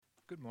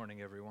Good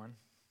morning, everyone.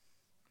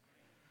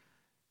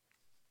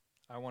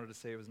 I wanted to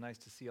say it was nice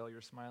to see all your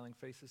smiling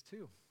faces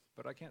too,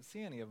 but I can't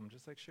see any of them,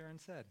 just like Sharon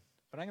said.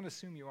 But I'm going to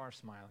assume you are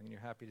smiling and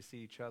you're happy to see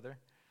each other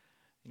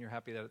and you're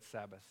happy that it's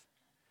Sabbath.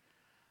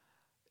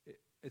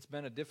 It's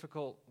been a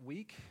difficult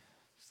week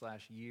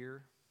 /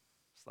 year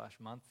 /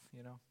 month,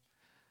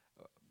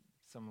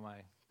 Some of my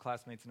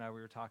classmates and I,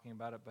 we were talking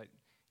about it, but,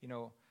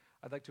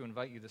 I'd like to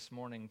invite you this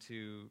morning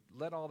to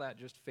let all that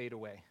just fade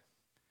away.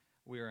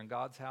 We are in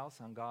God's house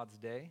on God's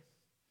day.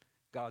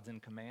 God's in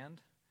command.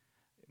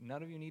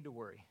 None of you need to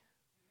worry.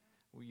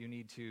 You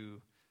need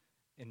to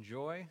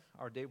enjoy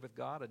our day with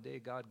God, a day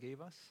God gave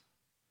us.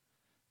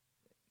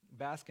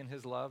 Bask in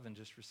His love and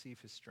just receive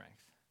His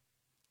strength.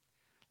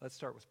 Let's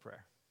start with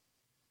prayer.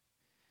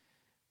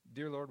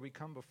 Dear Lord, we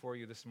come before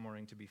you this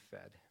morning to be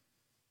fed,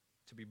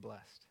 to be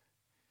blessed,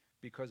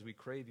 because we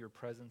crave your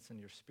presence and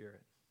your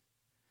spirit.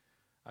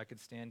 I could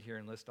stand here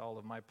and list all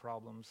of my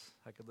problems.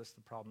 I could list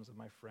the problems of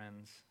my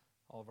friends,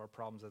 all of our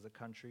problems as a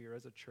country or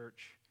as a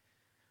church,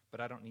 but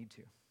I don't need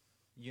to.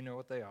 You know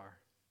what they are,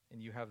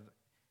 and you have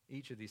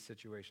each of these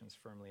situations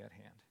firmly at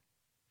hand.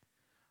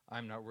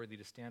 I'm not worthy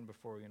to stand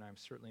before you, and I'm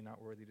certainly not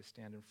worthy to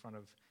stand in front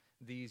of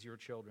these, your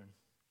children,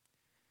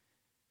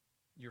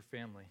 your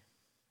family,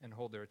 and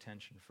hold their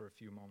attention for a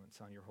few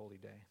moments on your holy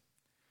day.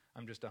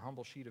 I'm just a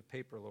humble sheet of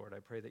paper, Lord. I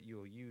pray that you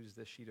will use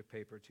this sheet of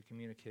paper to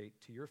communicate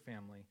to your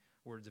family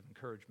words of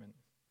encouragement,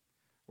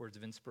 words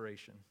of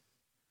inspiration,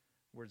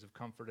 words of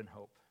comfort and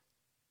hope.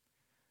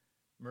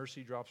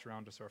 Mercy drops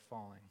around us are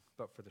falling,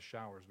 but for the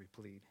showers we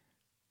plead.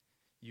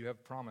 You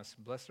have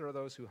promised, blessed are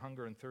those who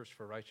hunger and thirst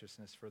for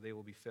righteousness, for they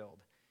will be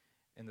filled.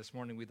 And this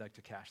morning we'd like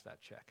to cash that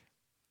check.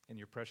 In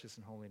your precious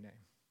and holy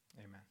name,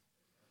 amen.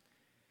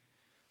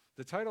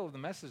 The title of the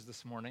message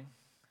this morning,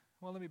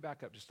 well, let me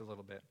back up just a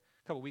little bit.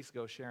 A couple weeks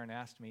ago, Sharon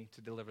asked me to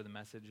deliver the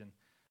message, and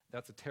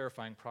that's a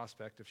terrifying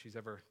prospect if she's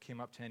ever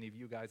came up to any of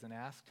you guys and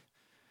asked.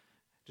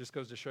 Just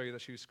goes to show you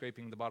that she was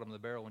scraping the bottom of the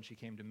barrel when she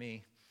came to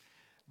me.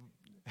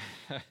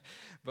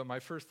 But my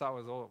first thought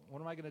was,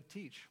 what am I going to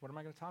teach? What am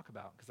I going to talk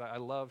about? Because I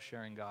love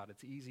sharing God.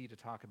 It's easy to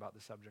talk about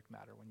the subject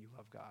matter when you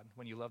love God.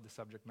 When you love the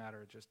subject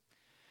matter,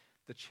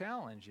 the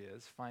challenge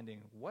is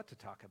finding what to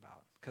talk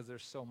about, because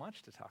there's so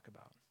much to talk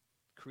about.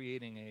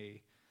 Creating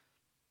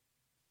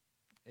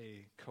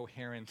a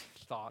coherent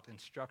thought and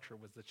structure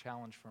was the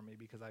challenge for me,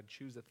 because I'd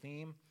choose a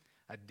theme,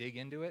 I'd dig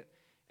into it,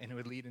 and it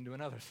would lead into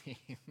another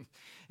theme,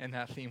 and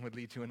that theme would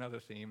lead to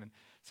another theme. And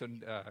so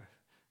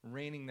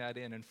reining that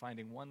in and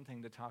finding one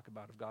thing to talk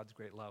about of God's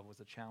great love was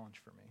a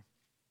challenge for me.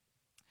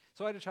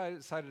 So I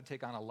decided to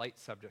take on a light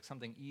subject,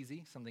 something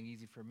easy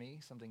for me,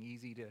 something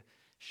easy to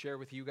share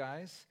with you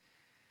guys,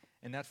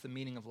 and that's the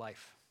meaning of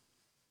life.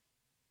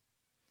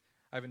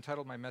 I've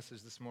entitled my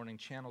message this morning,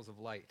 Channels of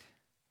Light.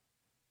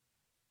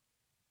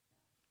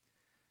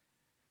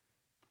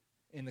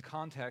 In the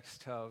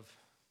context of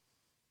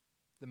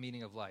the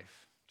meaning of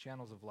life,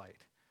 channels of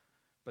light.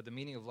 But the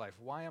meaning of life,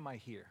 why am I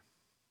here?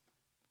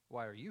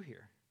 Why are you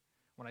here?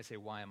 When I say,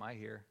 why am I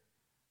here,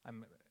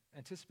 I'm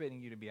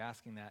anticipating you to be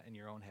asking that in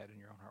your own head, in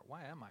your own heart.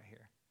 Why am I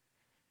here?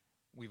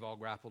 We've all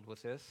grappled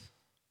with this.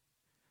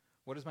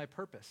 What is my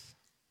purpose?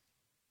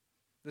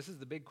 This is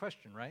the big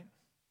question, right?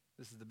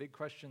 This is the big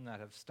question that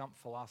have stumped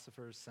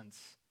philosophers since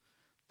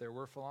there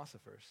were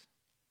philosophers.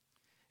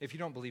 If you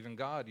don't believe in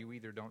God, you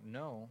either don't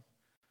know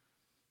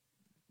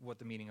what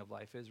the meaning of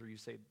life is, or you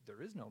say,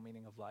 there is no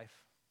meaning of life.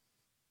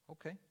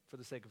 Okay, for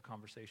the sake of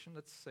conversation,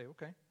 let's say,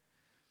 okay.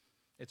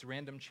 It's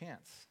random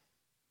chance.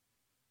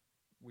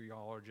 We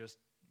all are just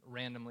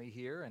randomly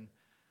here, and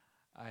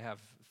I have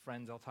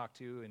friends I'll talk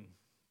to, and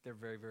they're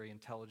very, very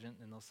intelligent,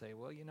 and they'll say,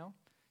 well, you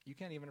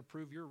can't even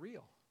prove you're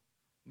real.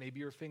 Maybe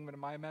you're a figment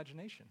of my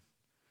imagination.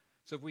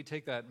 So if we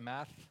take that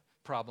math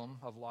problem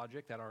of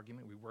logic, that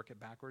argument, we work it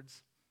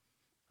backwards,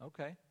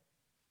 okay.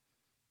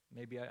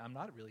 Maybe I'm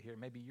not really here.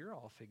 Maybe you're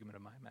all a figment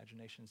of my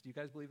imaginations. Do you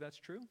guys believe that's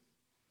true? Do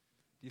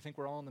you think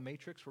we're all in the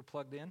matrix? We're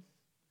plugged in?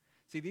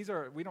 See,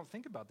 we don't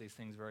think about these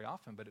things very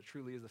often, but it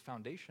truly is the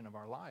foundation of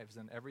our lives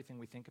and everything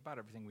we think about,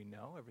 everything we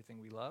know,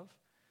 everything we love.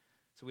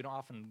 So we don't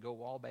often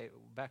go all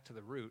back to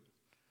the root.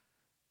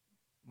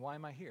 Why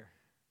am I here?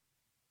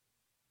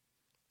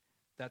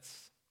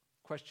 That's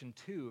question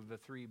 2 of the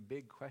 3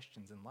 big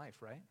questions in life,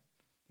 right?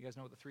 You guys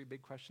know what the 3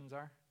 big questions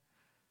are?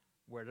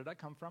 Where did I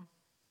come from?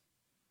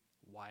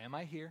 Why am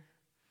I here?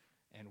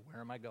 And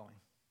where am I going?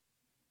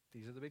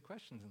 These are the big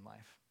questions in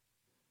life.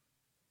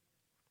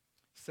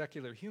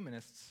 Secular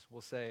humanists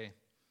will say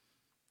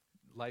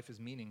life is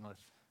meaningless.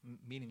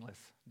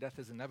 Death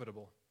is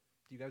inevitable.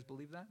 Do you guys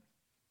believe that?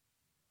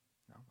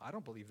 No, I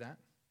don't believe that.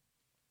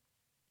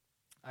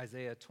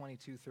 Isaiah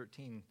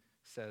 22:13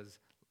 says,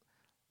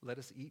 let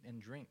us eat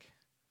and drink,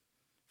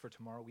 for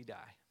tomorrow we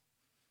die.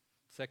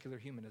 Secular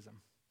humanism,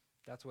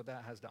 that's what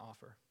that has to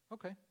offer.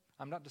 Okay,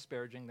 I'm not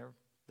disparaging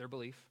their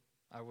belief.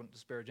 I wouldn't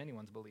disparage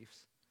anyone's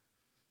beliefs.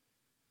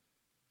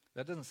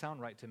 That doesn't sound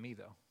right to me,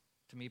 though,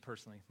 to me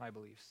personally, my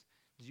beliefs.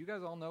 Did you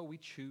guys all know we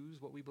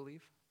choose what we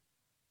believe?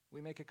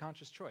 We make a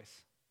conscious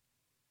choice.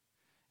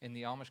 In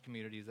the Amish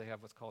communities, they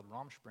have what's called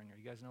Romspringer.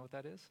 You guys know what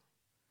that is?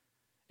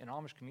 In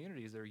Amish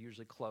communities, they're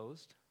usually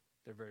closed.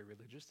 They're very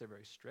religious. They're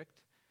very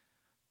strict.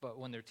 But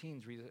when their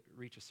teens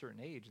reach a certain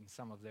age in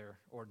some of their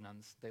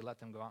ordinands, they let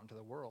them go out into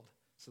the world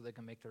so they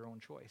can make their own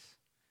choice.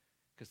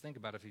 Because think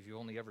about it, if you've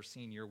only ever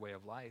seen your way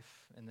of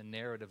life and the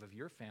narrative of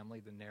your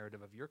family, the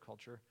narrative of your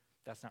culture,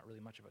 that's not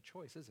really much of a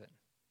choice, is it?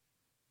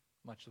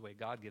 Much the way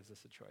God gives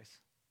us a choice.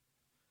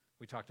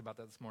 We talked about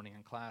that this morning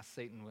in class.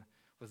 Satan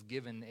was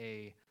given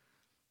a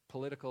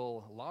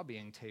political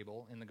lobbying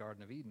table in the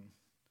Garden of Eden,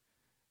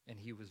 and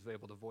he was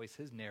able to voice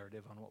his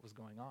narrative on what was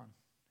going on.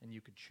 And you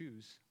could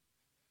choose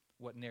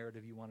what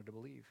narrative you wanted to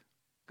believe.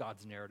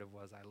 God's narrative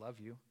was, I love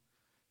you.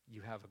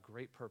 You have a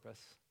great purpose.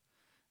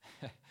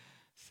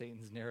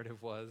 Satan's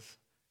narrative was,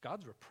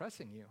 God's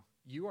repressing you.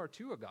 You are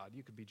too a God.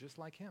 You could be just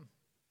like him.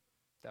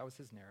 That was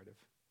his narrative.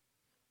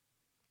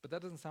 But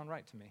that doesn't sound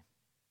right to me.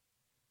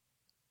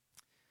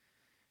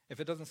 If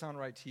it doesn't sound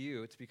right to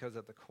you, it's because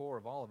at the core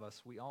of all of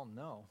us, we all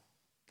know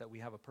that we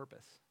have a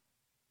purpose.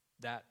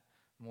 That,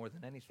 more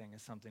than anything,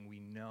 is something we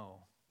know.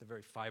 The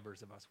very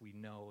fibers of us, we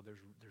know there's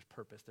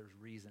purpose, there's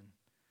reason.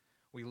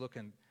 We look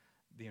in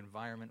the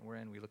environment we're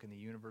in, we look in the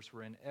universe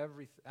we're in,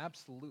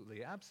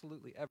 absolutely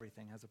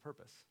everything has a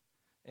purpose.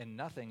 And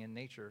nothing in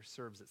nature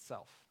serves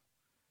itself.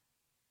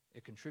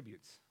 It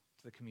contributes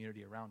to the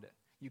community around it.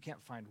 You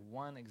can't find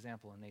one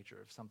example in nature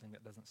of something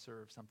that doesn't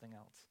serve something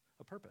else,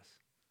 a purpose.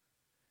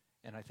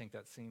 And I think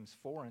that seems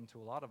foreign to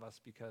a lot of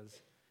us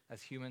because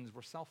as humans,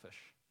 we're selfish.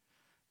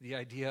 The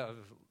idea of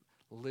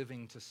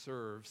living to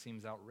serve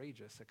seems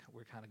outrageous.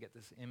 We kind of get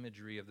this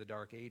imagery of the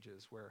Dark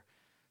Ages where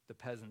the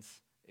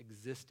peasants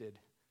existed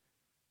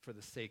for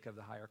the sake of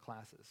the higher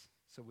classes.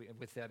 So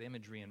with that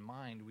imagery in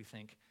mind, we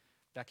think,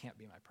 that can't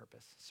be my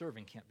purpose.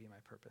 Serving can't be my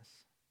purpose.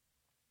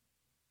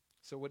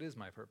 So what is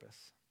my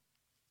purpose?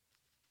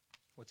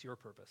 What's your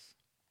purpose?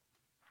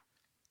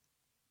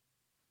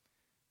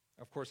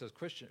 Of course, as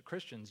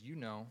Christians, you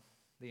know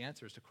the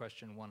answers to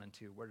question 1 and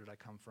 2. Where did I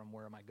come from?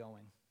 Where am I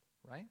going?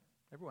 Right?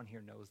 Everyone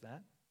here knows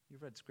that.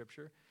 You've read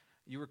Scripture.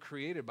 You were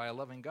created by a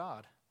loving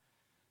God.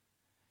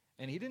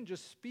 And he didn't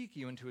just speak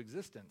you into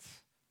existence.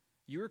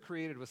 You were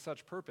created with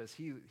such purpose.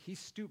 He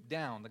stooped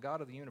down, the God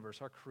of the universe,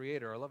 our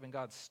creator, our loving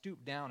God,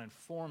 stooped down and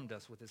formed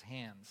us with his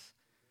hands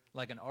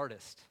like an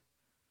artist.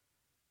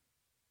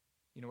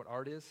 You know what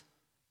art is?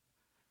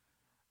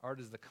 Art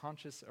is the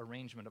conscious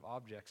arrangement of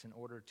objects in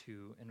order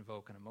to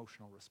invoke an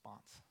emotional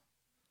response.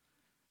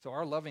 So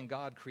our loving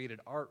God created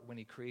art when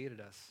he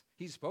created us.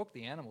 He spoke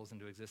the animals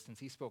into existence.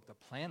 He spoke the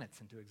planets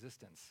into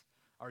existence.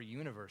 Our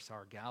universe,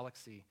 our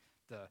galaxy,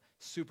 the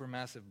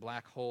supermassive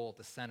black hole at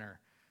the center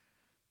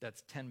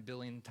that's 10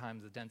 billion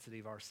times the density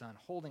of our sun,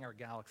 holding our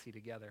galaxy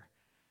together.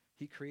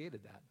 He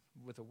created that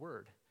with a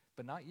word,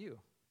 but not you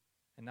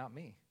and not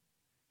me.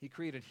 He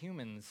created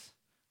humans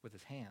with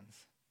his hands.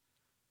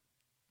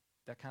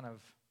 That kind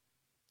of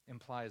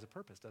implies a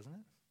purpose, doesn't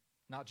it?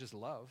 Not just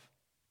love,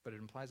 but it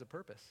implies a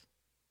purpose.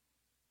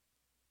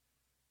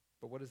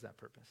 But what is that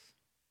purpose?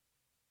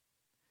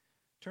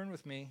 Turn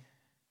with me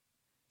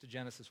to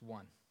Genesis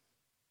 1.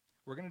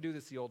 We're going to do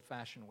this the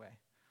old-fashioned way.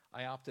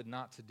 I opted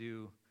not to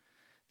do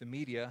the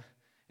media,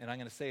 and I'm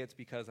going to say it's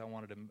because I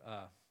wanted to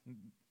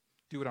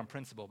do it on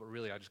principle, but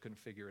really I just couldn't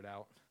figure it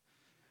out.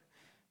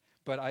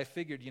 But I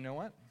figured, you know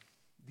what?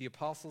 The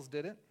apostles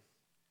did it.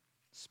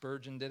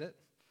 Spurgeon did it.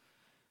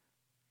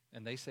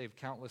 And they saved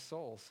countless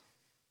souls.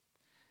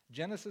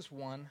 Genesis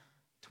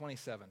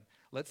 1:27.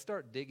 Let's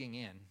start digging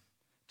in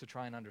to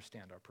try and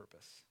understand our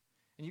purpose.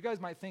 And you guys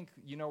might think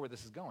you know where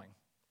this is going.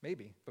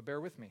 Maybe, but bear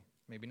with me.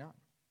 Maybe not.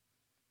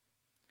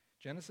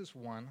 Genesis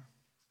 1:27.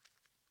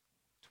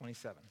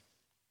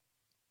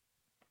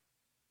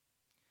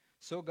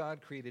 So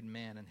God created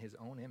man in his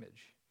own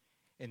image.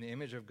 In the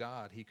image of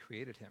God, he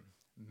created him.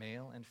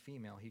 Male and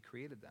female, he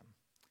created them.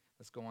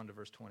 Let's go on to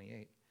verse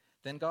 28.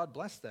 Then God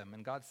blessed them,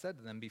 and God said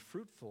to them, be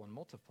fruitful and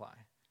multiply.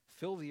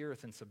 Fill the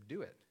earth and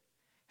subdue it.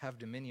 Have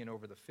dominion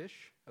over the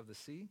fish of the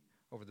sea,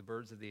 over the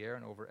birds of the air,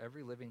 and over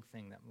every living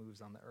thing that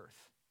moves on the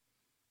earth.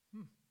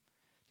 Do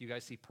you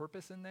guys see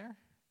purpose in there?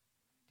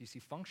 Do you see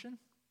function?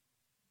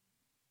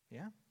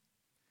 Yeah?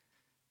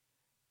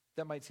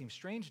 That might seem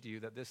strange to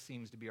you that this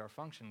seems to be our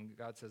function.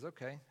 God says,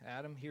 okay,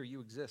 Adam, here you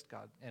exist,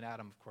 God. And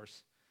Adam, of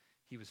course,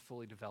 he was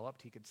fully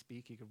developed. He could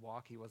speak. He could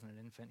walk. He wasn't an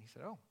infant. He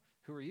said, oh,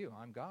 who are you?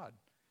 I'm God.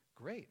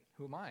 Great.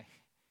 Who am I?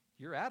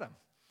 You're Adam.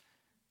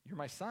 You're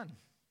my son.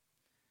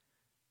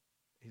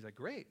 He's like,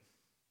 great.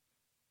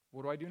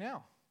 What do I do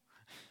now?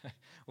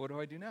 What do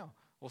I do now?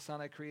 Well,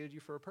 son, I created you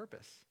for a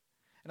purpose.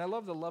 And I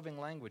love the loving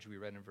language we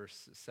read in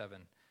verse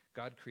 7.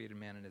 God created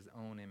man in his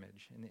own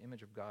image. In the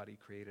image of God, he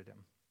created him.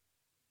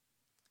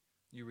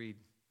 You read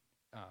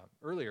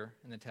earlier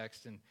in the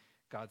text, and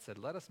God said,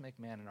 let us make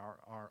man in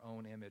our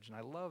own image. And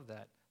I love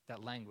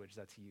that language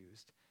that's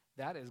used.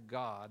 That is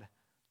God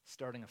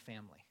starting a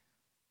family.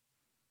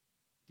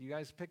 Do you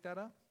guys pick that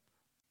up?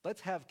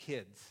 Let's have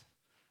kids,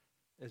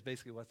 is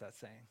basically what that's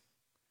saying.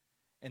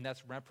 And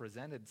that's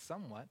represented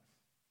somewhat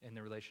in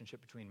the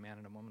relationship between man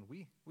and a woman.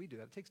 We do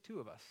that. It takes two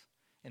of us.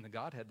 In the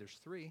Godhead, there's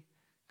three.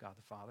 God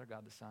the Father,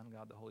 God the Son,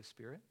 God the Holy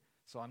Spirit.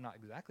 So I'm not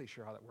exactly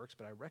sure how that works,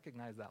 but I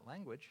recognize that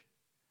language.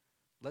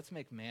 Let's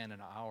make man in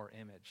our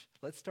image.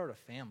 Let's start a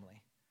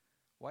family.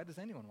 Why does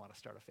anyone want to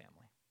start a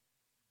family?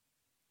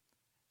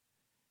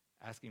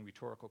 Asking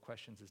rhetorical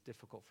questions is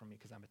difficult for me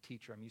because I'm a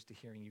teacher. I'm used to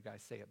hearing you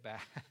guys say it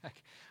back.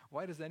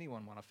 Why does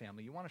anyone want a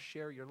family? You want to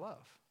share your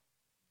love,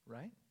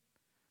 right?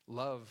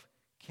 Love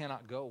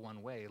cannot go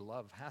one way.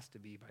 Love has to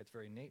be, by its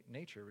very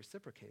nature,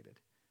 reciprocated.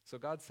 So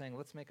God's saying,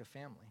 let's make a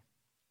family.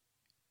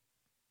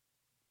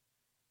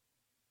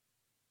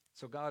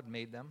 So God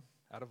made them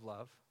out of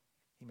love.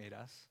 He made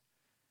us.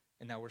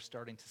 And now we're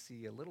starting to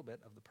see a little bit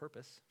of the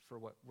purpose for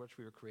which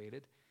we were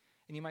created.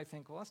 And you might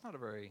think, well, that's not a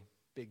very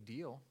big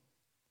deal.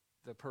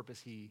 The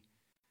purpose he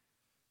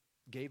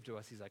gave to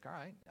us, he's like, all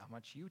right, I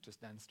want you to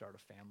then start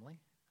a family.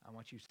 I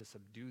want you to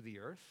subdue the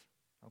earth.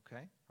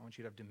 Okay. I want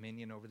you to have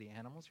dominion over the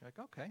animals. You're like,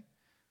 okay,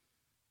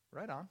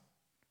 right on.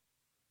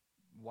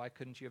 Why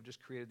couldn't you have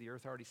just created the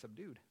earth already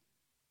subdued?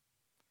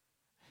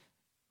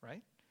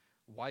 Right?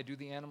 Why do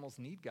the animals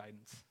need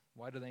guidance?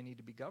 Why do they need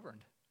to be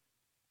governed?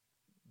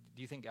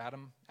 Do you think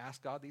Adam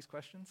asked God these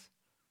questions?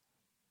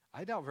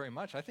 I doubt very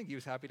much. I think he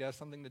was happy to have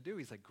something to do.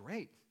 He's like,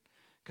 great.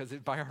 Because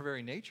by our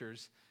very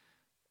natures,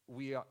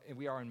 we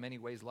are in many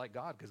ways like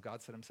God, because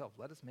God said himself,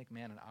 let us make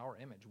man in our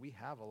image. We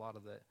have a lot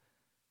of the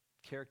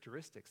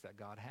characteristics that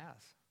God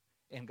has.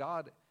 And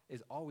God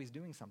is always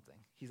doing something.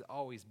 He's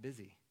always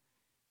busy.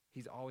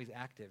 He's always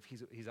active.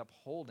 He's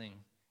upholding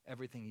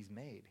everything he's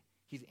made.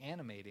 He's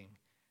animating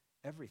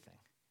everything.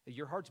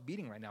 Your heart's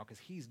beating right now because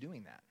he's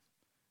doing that.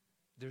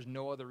 There's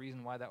no other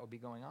reason why that would be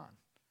going on.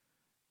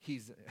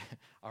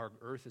 Our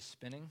earth is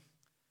spinning.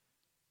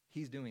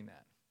 He's doing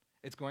that.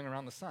 It's going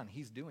around the sun.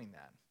 He's doing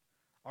that.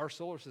 Our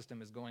solar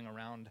system is going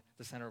around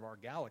the center of our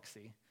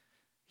galaxy.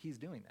 He's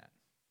doing that.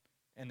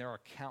 And there are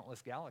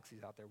countless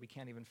galaxies out there. We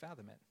can't even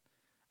fathom it.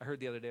 I heard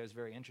the other day, it was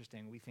very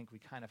interesting. We think we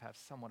kind of have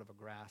somewhat of a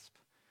grasp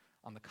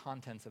on the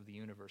contents of the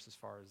universe as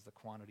far as the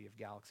quantity of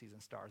galaxies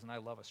and stars. And I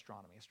love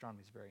astronomy.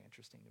 Astronomy is very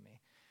interesting to me.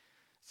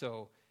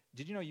 So,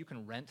 did you know you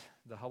can rent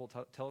the Hubble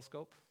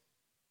telescope?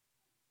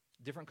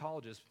 Different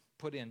colleges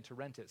put in to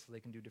rent it so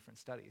they can do different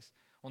studies.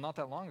 Well, not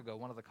that long ago,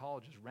 one of the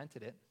colleges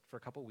rented it for a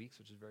couple weeks,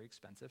 which is very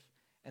expensive,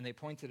 and they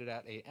pointed it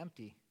at an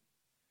empty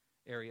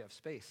area of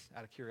space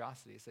out of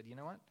curiosity. They said, you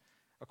know what?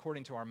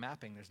 According to our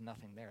mapping, there's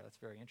nothing there. That's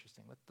very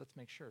interesting. Let's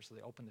make sure. So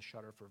they opened the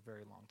shutter for a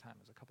very long time.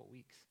 It was a couple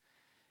weeks.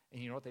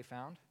 And you know what they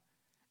found?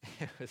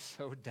 It was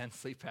so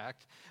densely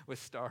packed with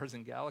stars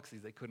and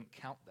galaxies, they couldn't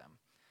count them.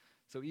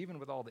 So even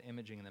with all the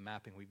imaging and the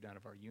mapping we've done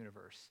of our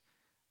universe,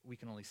 we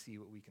can only see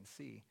what we can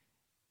see.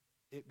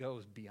 It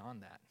goes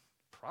beyond that,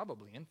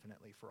 probably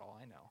infinitely for all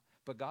I know.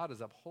 But God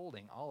is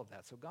upholding all of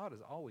that. So God is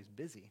always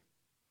busy.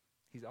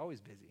 He's always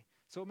busy.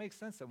 So it makes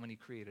sense that when he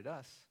created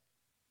us,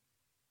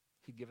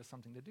 he'd give us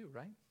something to do,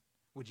 right?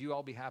 Would you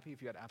all be happy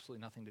if you had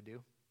absolutely nothing to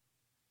do?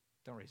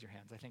 Don't raise your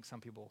hands. I think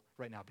some people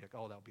right now would be like,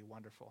 oh, that would be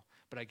wonderful.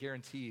 But I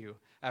guarantee you,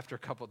 after a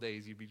couple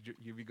days, you'd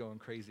be going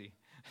crazy.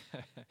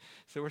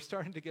 So we're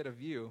starting to get a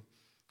view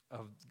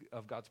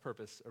of God's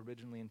purpose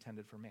originally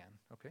intended for man.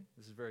 Okay?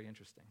 This is very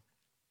interesting.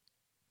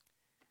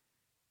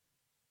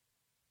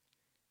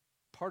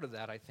 Part of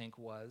that, I think,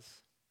 was,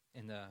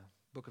 in the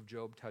book of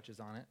Job touches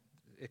on it,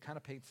 it kind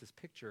of paints this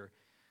picture.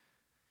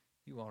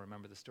 You all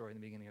remember the story in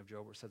the beginning of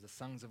Job where it says the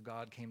sons of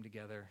God came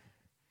together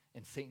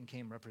and Satan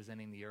came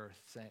representing the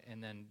earth.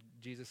 And then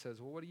Jesus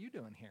says, well, what are you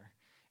doing here?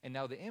 And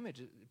now the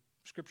image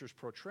Scripture's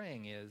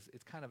portraying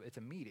it's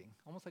a meeting,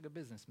 almost like a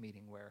business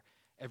meeting where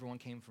everyone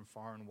came from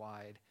far and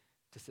wide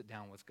to sit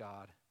down with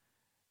God.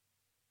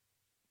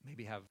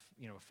 Maybe have,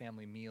 a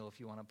family meal if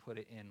you want to put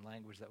it in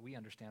language that we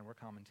understand we're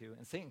common to.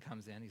 And Satan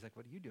comes in, he's like,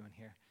 what are you doing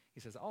here? He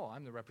says, oh,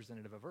 I'm the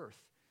representative of earth,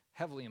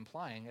 heavily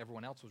implying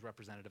everyone else was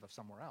representative of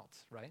somewhere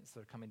else, right? So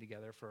they're coming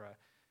together for a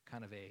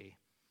kind of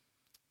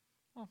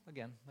well,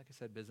 again, like I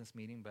said, business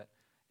meeting, but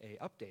a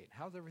update.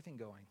 How's everything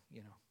going,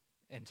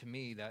 And to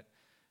me, that,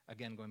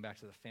 again, going back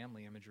to the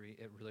family imagery,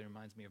 it really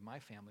reminds me of my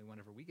family.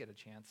 Whenever we get a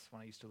chance,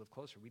 when I used to live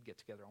closer, we'd get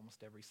together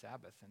almost every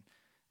Sabbath, and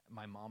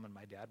my mom and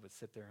my dad would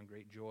sit there in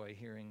great joy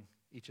hearing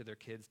each of their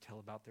kids tell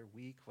about their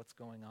week, what's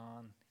going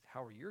on,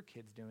 how are your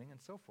kids doing, and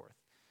so forth.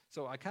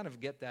 So I kind of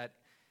get that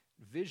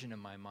vision in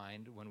my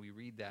mind when we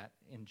read that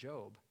in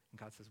Job, and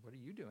God says, what are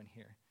you doing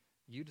here?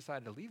 You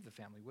decided to leave the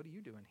family. What are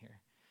you doing here?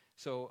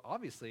 So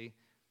obviously,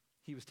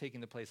 he was taking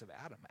the place of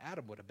Adam.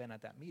 Adam would have been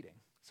at that meeting.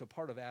 So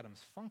part of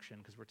Adam's function,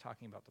 because we're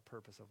talking about the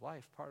purpose of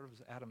life, part of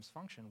Adam's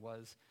function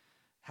was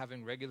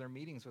having regular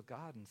meetings with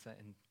God and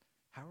saying,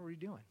 how are we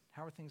doing?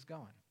 How are things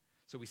going?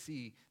 So we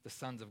see the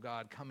sons of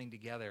God coming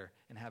together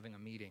and having a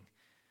meeting.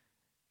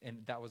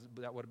 And that would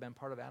have been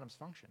part of Adam's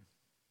function.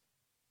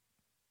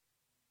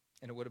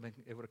 And it would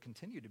have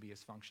continued to be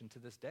his function to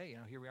this day.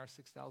 Here we are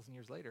 6,000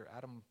 years later.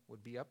 Adam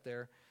would be up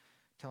there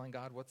telling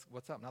God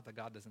what's up. Not that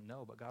God doesn't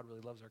know, but God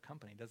really loves our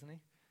company, doesn't he?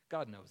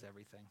 God knows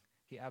everything.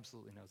 He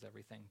absolutely knows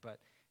everything, but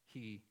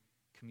he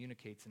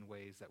communicates in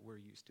ways that we're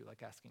used to,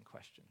 like asking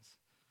questions.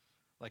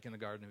 Like in the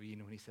Garden of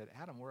Eden when he said,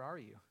 Adam, where are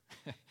you?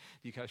 Do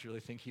you guys really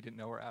think he didn't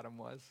know where Adam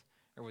was?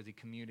 Or was he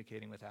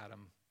communicating with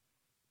Adam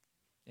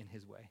in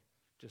his way?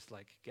 just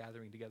like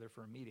gathering together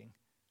for a meeting.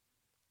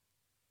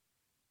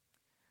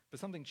 But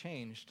something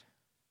changed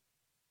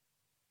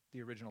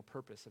the original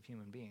purpose of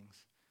human beings.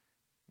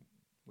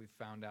 We've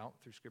found out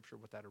through Scripture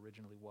what that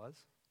originally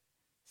was.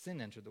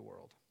 Sin entered the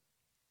world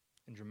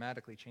and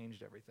dramatically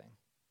changed everything.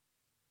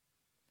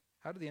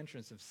 How did the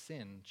entrance of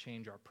sin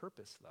change our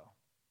purpose, though?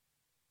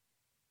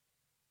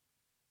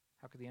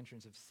 How could the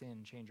entrance of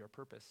sin change our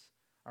purpose?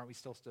 Aren't we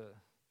still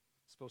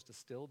supposed to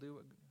still do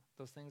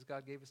those things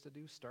God gave us to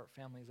do? Start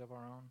families of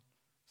our own,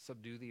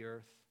 subdue the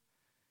earth,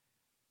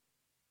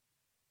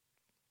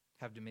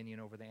 have dominion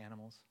over the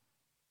animals.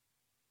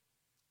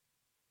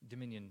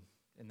 Dominion,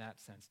 in that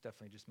sense,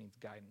 definitely just means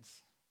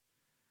guidance.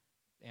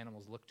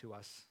 Animals look to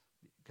us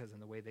because in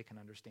the way they can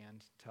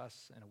understand, to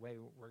us, in a way,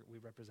 we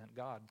represent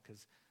God,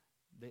 because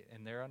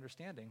in their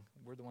understanding,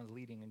 we're the ones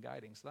leading and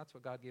guiding. So that's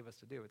what God gave us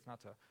to do. It's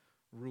not to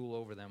rule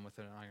over them with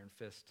an iron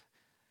fist.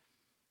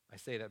 I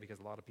say that because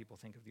a lot of people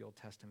think of the Old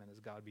Testament as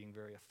God being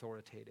very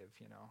authoritative.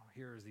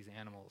 Here's these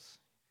animals.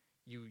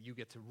 You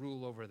get to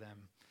rule over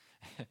them.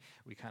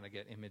 We kind of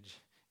get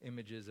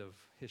images of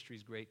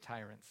history's great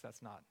tyrants.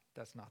 That's not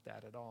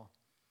that at all.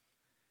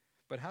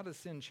 But how does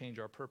sin change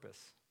our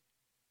purpose?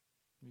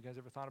 You guys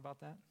ever thought about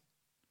that?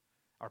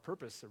 Our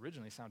purpose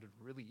originally sounded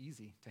really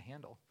easy to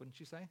handle, wouldn't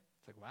you say?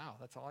 It's like, wow,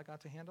 that's all I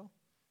got to handle?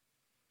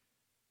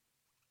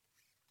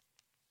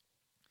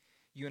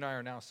 You and I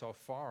are now so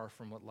far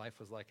from what life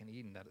was like in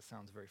Eden that it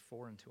sounds very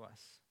foreign to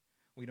us.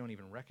 We don't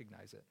even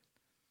recognize it.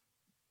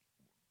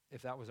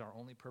 If that was our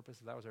only purpose,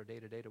 if that was our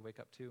day-to-day to wake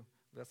up to,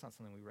 that's not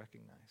something we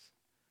recognize.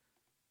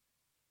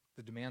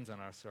 The demands on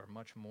us are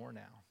much more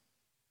now.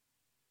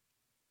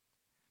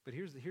 But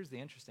here's the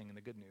interesting and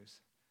the good news.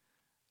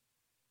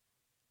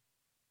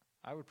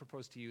 I would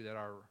propose to you that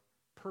our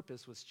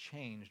purpose was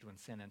changed when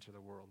sin entered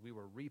the world. We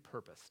were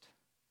repurposed.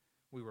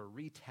 We were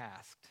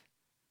retasked,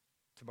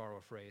 to borrow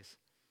a phrase.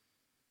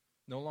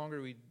 No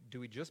longer do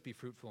we just be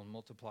fruitful and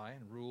multiply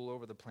and rule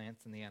over the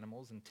plants and the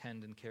animals and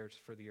tend and care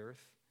for the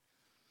earth.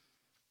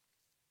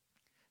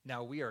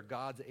 Now we are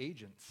God's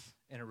agents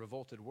in a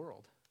revolted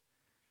world.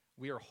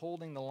 We are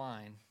holding the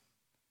line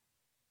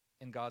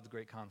in God's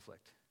great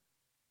conflict.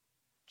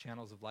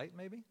 Channels of light,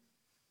 maybe?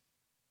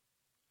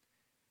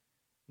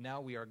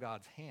 Now we are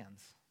God's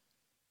hands.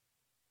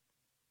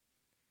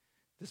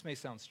 This may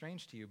sound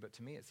strange to you, but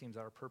to me it seems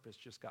our purpose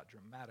just got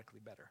dramatically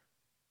better.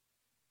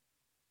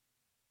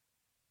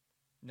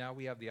 Now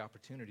we have the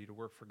opportunity to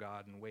work for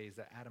God in ways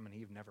that Adam and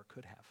Eve never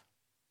could have.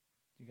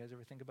 Do you guys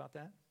ever think about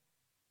that?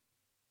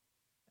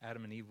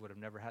 Adam and Eve would have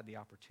never had the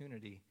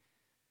opportunity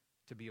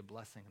to be a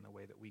blessing in the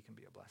way that we can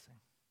be a blessing.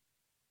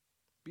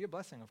 Be a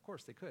blessing, of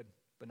course they could,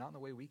 but not in the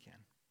way we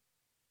can.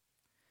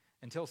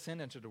 Until sin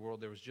entered the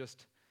world,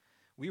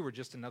 we were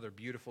just another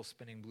beautiful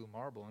spinning blue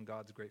marble in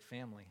God's great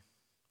family.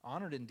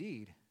 Honored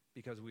indeed,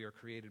 because we are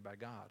created by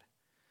God.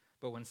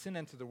 But when sin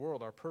entered the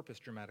world, our purpose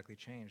dramatically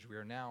changed. We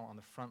are now on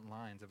the front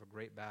lines of a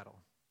great battle,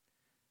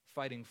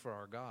 fighting for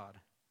our God.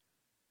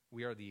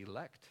 We are the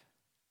elect.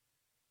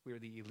 We are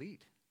the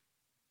elite.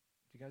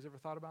 Have you guys ever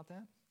thought about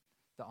that?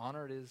 The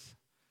honor it is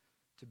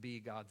to be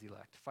God's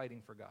elect,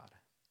 fighting for God.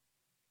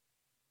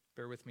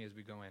 Bear with me as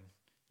we go in.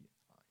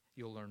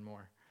 You'll learn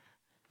more.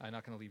 I'm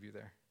not going to leave you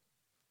there.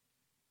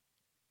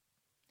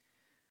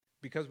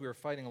 Because we are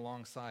fighting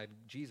alongside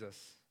Jesus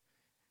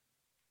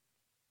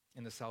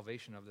in the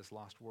salvation of this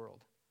lost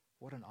world.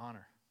 What an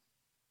honor.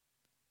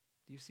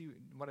 Do you see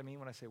what I mean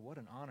when I say what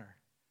an honor?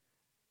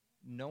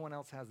 No one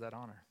else has that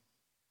honor.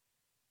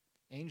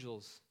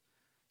 Angels,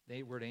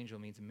 the word angel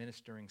means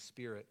ministering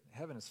spirit.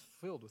 Heaven is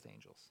filled with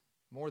angels,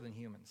 more than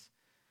humans.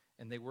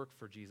 And they work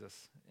for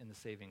Jesus in the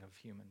saving of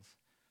humans.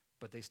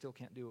 But they still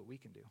can't do what we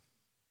can do.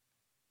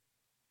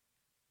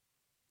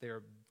 They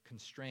are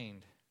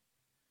constrained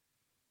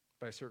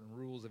by certain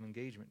rules of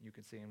engagement, you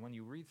could say. And when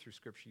you read through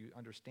Scripture, you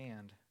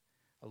understand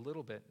a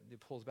little bit, it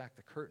pulls back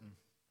the curtain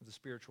of the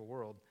spiritual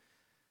world,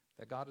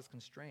 that God is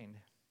constrained.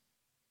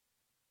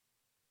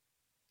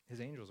 His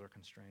angels are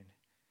constrained.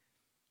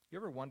 You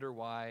ever wonder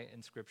why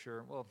in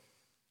Scripture, well,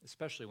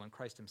 especially when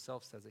Christ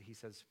himself says it, he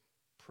says,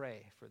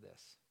 pray for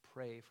this,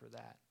 pray for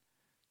that.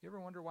 You ever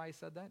wonder why he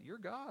said that? You're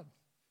God.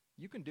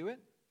 You can do it.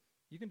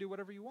 You can do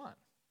whatever you want.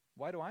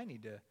 Why do I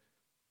need to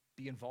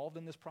be involved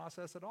in this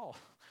process at all?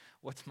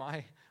 What's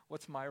my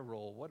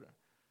role?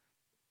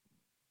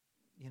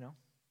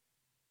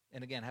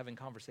 And again, having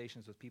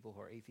conversations with people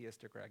who are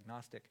atheistic or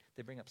agnostic,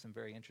 they bring up some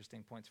very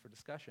interesting points for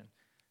discussion.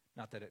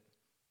 Not that it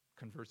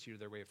converts you to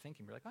their way of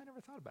thinking. You're like, I never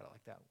thought about it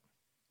like that.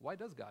 Why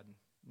does God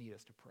need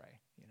us to pray?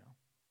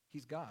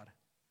 He's God.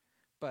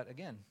 But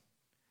again,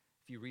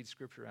 if you read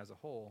Scripture as a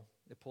whole,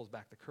 it pulls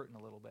back the curtain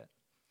a little bit,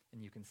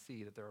 and you can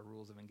see that there are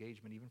rules of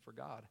engagement even for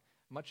God,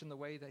 much in the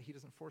way that he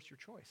doesn't force your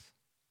choice.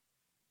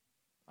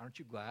 Aren't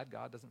you glad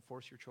God doesn't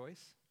force your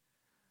choice?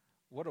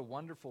 What a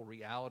wonderful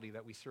reality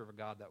that we serve a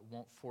God that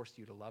won't force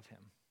you to love him.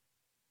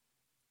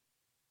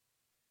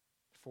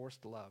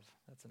 Forced love,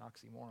 that's an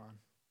oxymoron.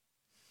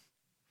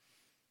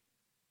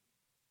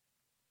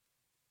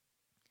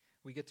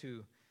 We get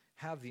to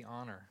have the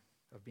honor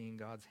of being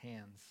God's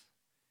hands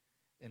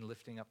in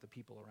lifting up the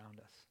people around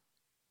us.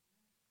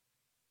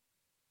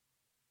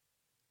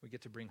 We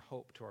get to bring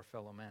hope to our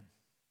fellow men,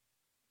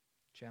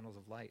 channels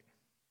of light.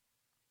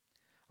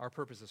 Our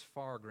purpose is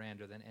far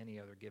grander than any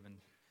other given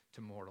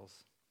to mortals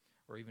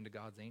or even to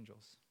God's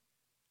angels.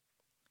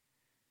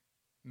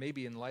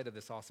 Maybe in light of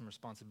this awesome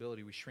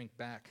responsibility, we shrink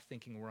back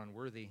thinking we're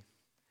unworthy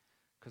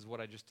because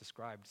what I just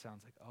described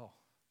sounds like, oh,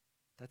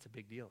 that's a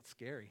big deal. It's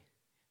scary.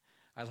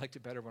 I liked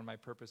it better when my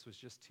purpose was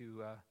just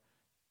to,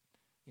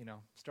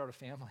 start a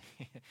family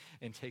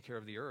and take care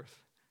of the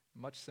earth.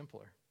 Much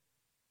simpler.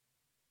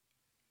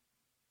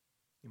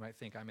 You might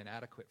think I'm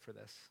inadequate for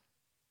this.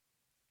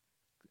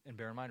 And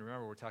bear in mind,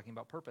 remember, we're talking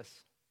about purpose.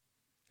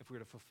 If we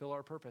were to fulfill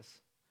our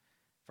purpose,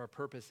 if our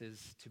purpose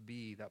is to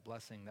be that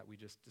blessing that we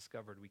just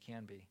discovered we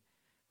can be,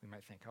 we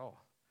might think, oh,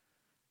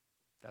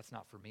 that's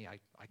not for me.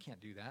 I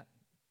can't do that.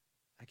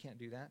 I can't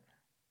do that.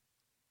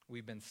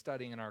 We've been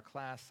studying in our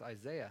class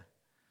Isaiah,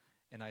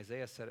 and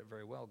Isaiah said it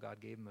very well. God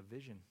gave him a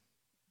vision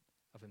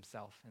of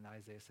himself, and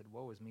Isaiah said,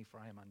 woe is me, for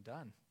I am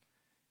undone.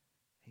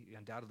 He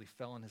undoubtedly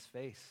fell on his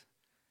face,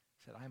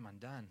 said, I am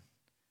undone.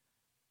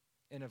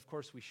 And of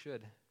course, we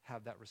should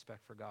have that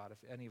respect for God.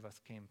 If any of us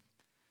came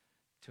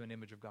to an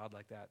image of God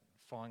like that,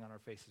 falling on our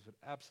faces would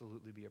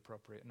absolutely be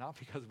appropriate, not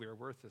because we are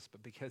worthless,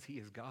 but because he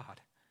is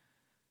God.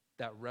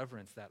 That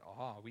reverence, that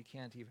awe, we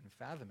can't even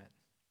fathom it.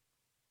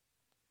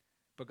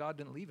 But God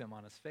didn't leave him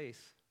on his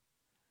face,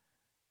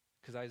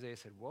 because Isaiah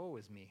said, woe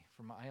is me,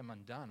 for I am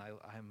undone.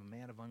 I am a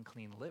man of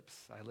unclean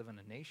lips. I live in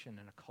a nation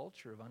and a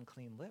culture of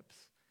unclean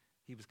lips.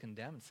 He was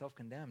condemned,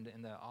 self-condemned.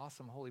 In the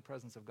awesome holy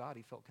presence of God,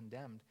 he felt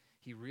condemned.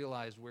 He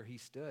realized where he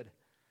stood,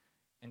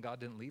 and God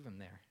didn't leave him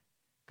there.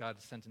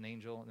 God sent an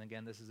angel, and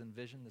again, this is in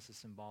vision, this is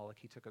symbolic.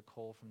 He took a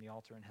coal from the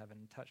altar in heaven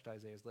and touched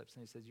Isaiah's lips,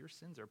 and he says, your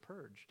sins are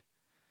purged.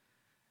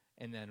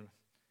 And then,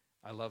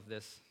 I love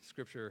this,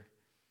 Scripture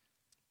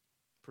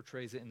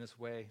portrays it in this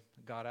way,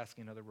 God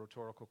asking another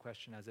rhetorical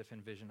question as if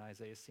in vision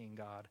Isaiah is seeing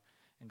God,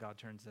 and God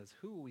turns and says,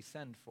 who will we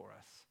send for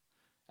us?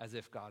 As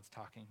if God's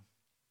talking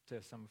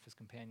to some of his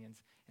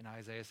companions, and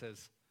Isaiah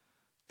says,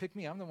 pick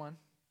me, I'm the one.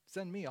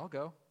 Send me, I'll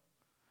go.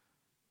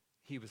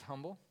 He was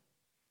humble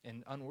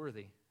and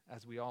unworthy,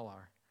 as we all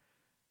are.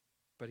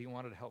 But he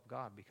wanted to help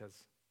God because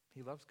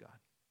he loves God.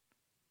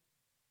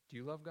 Do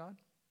you love God?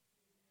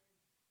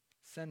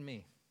 Send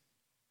me.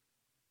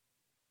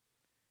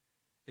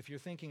 If you're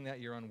thinking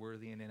that you're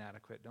unworthy and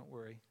inadequate, don't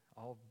worry.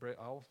 I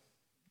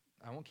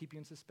won't keep you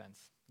in suspense.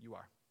 You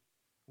are.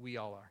 We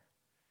all are.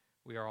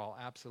 We are all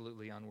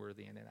absolutely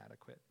unworthy and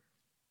inadequate.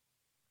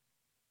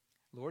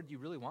 Lord, you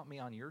really want me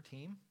on your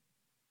team?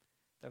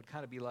 That would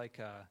kind of be like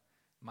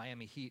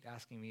Miami Heat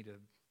asking me to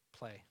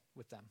play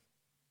with them.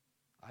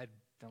 I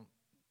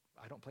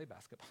don't play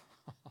basketball.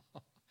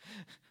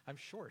 I'm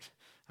short.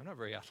 I'm not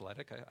very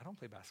athletic. I don't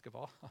play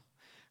basketball.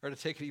 Or to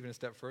take it even a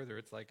step further,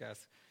 it's like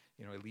us,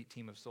 elite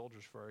team of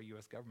soldiers for our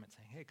U.S. government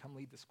saying, hey, come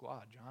lead the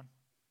squad, John.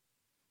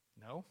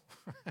 No?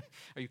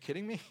 Are you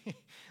kidding me?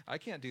 I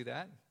can't do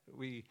that.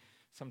 We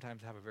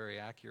sometimes have a very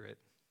accurate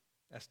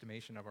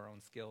estimation of our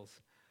own skills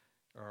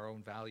or our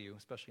own value,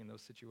 especially in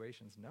those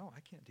situations. No,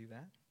 I can't do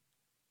that.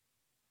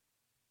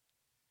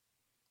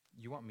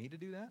 You want me to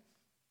do that?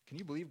 Can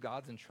you believe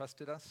God's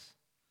entrusted us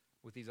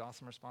with these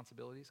awesome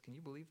responsibilities? Can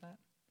you believe that?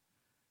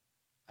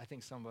 I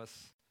think some of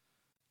us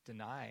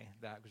deny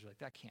that because you're like,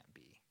 that can't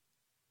be.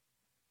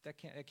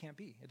 It can't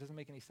be. It doesn't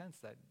make any sense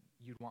that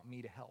you'd want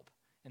me to help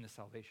in the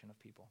salvation of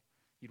people.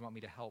 You'd want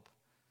me to help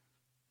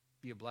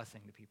be a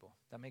blessing to people.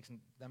 That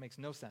makes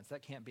no sense.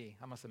 That can't be.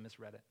 I must have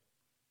misread it.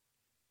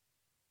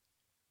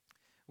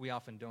 We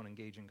often don't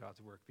engage in God's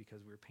work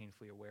because we're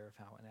painfully aware of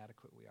how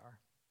inadequate we are.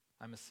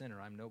 I'm a sinner.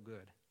 I'm no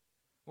good.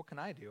 What can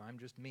I do? I'm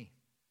just me.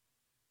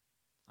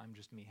 I'm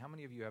just me. How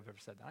many of you have ever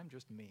said that? I'm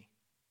just me.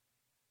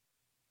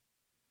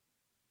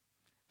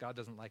 God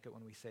doesn't like it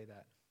when we say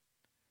that.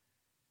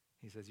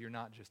 He says, you're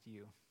not just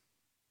you.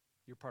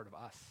 You're part of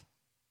us.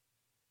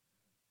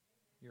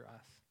 You're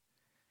us.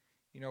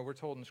 We're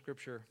told in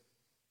Scripture,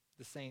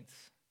 the saints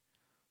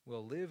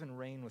will live and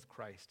reign with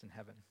Christ in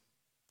heaven.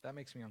 That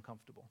makes me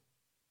uncomfortable.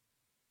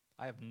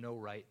 I have no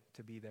right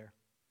to be there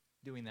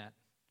doing that.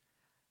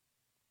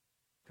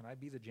 Can I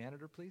be the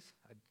janitor, please?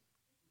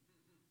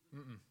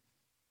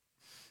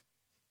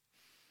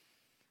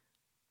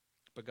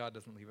 But God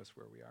doesn't leave us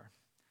where we are.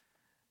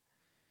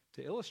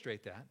 To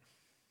illustrate that,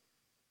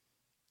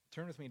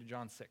 turn with me to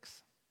John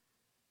 6.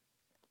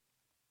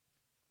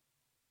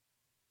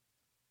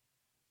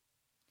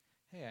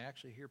 Hey, I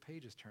actually hear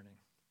pages turning.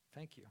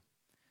 Thank you.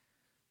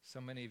 So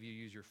many of you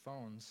use your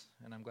phones,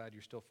 and I'm glad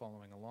you're still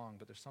following along,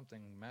 but there's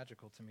something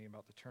magical to me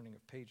about the turning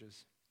of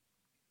pages.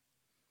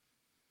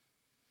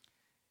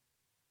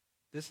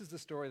 This is the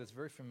story that's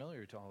very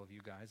familiar to all of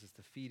you guys. It's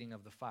the feeding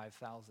of the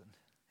 5,000.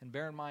 And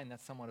bear in mind,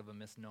 that's somewhat of a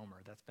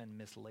misnomer. That's been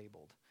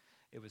mislabeled.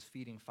 It was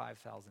feeding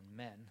 5,000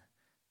 men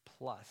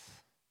plus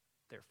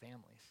their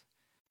families.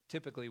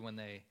 Typically, when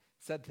they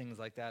said things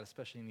like that,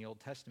 especially in the Old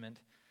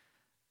Testament,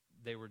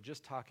 they were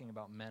just talking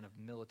about men of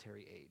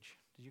military age.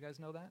 Did you guys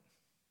know that?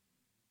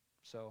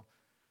 So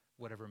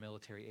whatever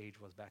military age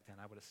was back then.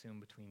 I would assume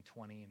between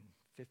 20 and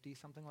 50,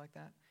 something like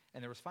that.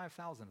 And there was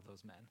 5,000 of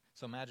those men.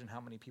 So imagine how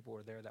many people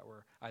were there that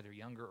were either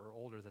younger or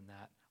older than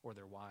that, or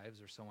their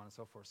wives, or so on and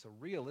so forth. So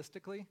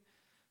realistically,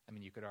 I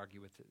mean, you could argue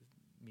with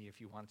me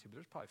if you wanted to, but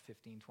there's probably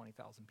 15,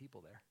 20,000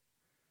 people there.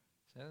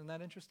 So isn't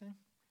that interesting?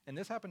 And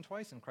this happened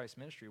twice in Christ's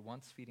ministry,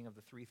 once feeding of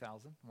the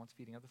 3,000, once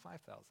feeding of the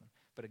 5,000.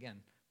 But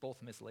again,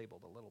 both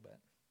mislabeled a little bit.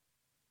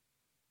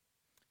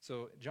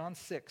 So John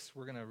 6,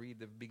 we're going to read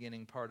the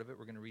beginning part of it.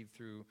 We're going to read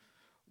through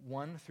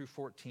 1 through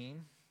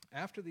 14.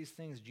 After these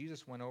things,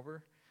 Jesus went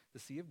over the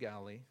Sea of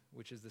Galilee,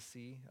 which is the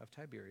Sea of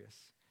Tiberias.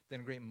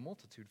 Then a great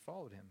multitude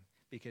followed him,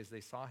 because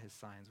they saw his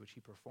signs which he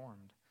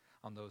performed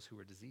on those who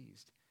were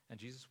diseased. And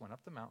Jesus went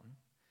up the mountain.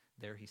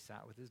 There he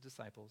sat with his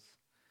disciples.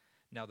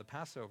 Now the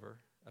Passover,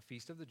 a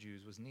feast of the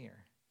Jews, was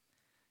near.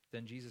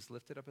 Then Jesus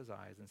lifted up his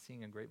eyes, and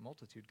seeing a great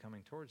multitude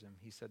coming towards him,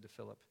 he said to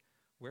Philip,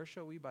 "Where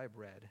shall we buy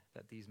bread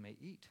that these may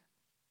eat?"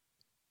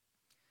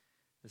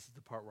 This is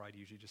the part where I'd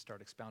usually just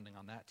start expounding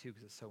on that too,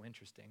 because it's so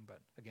interesting.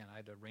 But again, I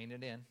had to rein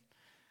it in.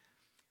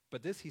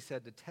 But this he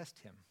said to test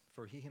him,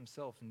 for he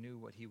himself knew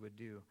what he would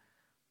do.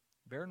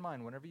 Bear in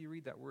mind, whenever you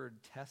read that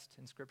word test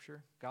in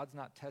Scripture, God's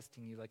not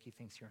testing you like he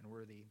thinks you're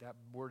unworthy. That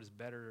word is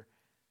better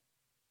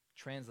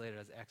translated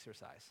as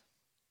exercise.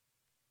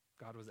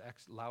 God was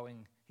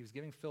he was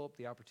giving Philip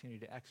the opportunity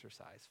to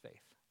exercise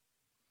faith.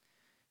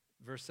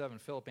 Verse 7,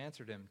 Philip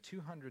answered him,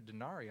 200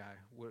 denarii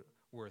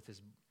worth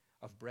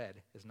of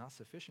bread is not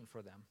sufficient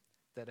for them,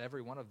 that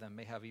every one of them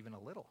may have even a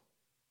little.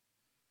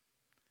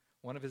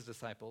 One of his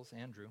disciples,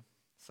 Andrew,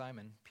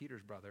 Simon,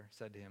 Peter's brother,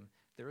 said to him,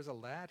 "There is a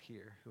lad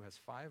here who has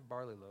 5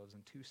 barley loaves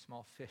and 2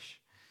 small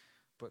fish,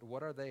 but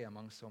what are they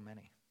among so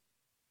many?"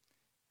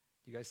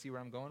 You guys see where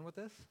I'm going with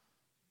this?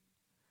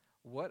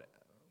 What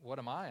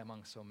am I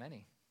among so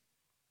many?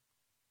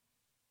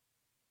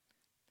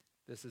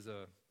 This is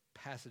a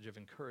passage of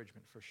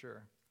encouragement for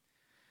sure.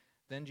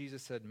 Then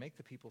Jesus said, "Make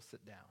the people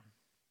sit down."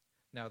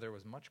 Now there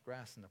was much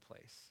grass in the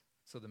place,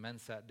 so the men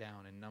sat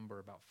down in number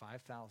about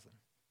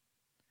 5,000.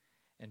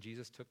 And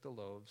Jesus took the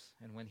loaves,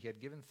 and when he had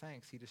given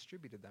thanks, he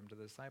distributed them to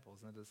the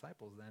disciples. And the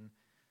disciples then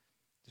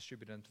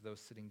distributed them to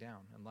those sitting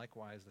down, and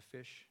likewise the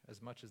fish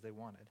as much as they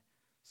wanted.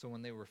 So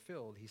when they were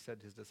filled, he said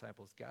to his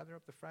disciples, "Gather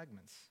up the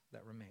fragments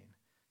that remain,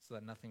 so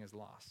that nothing is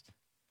lost."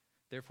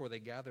 Therefore they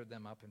gathered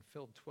them up and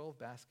filled 12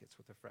 baskets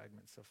with the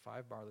fragments of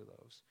 5 barley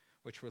loaves,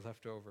 which were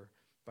left over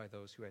by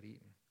those who had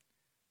eaten.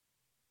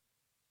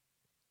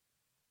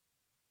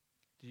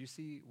 Do you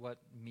see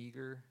what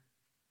meager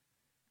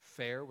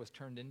fare was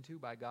turned into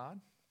by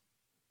God?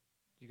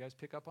 Do you guys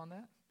pick up on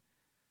that?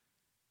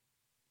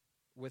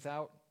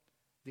 Without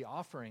the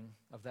offering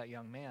of that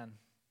young man,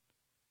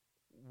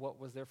 what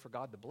was there for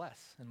God to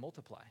bless and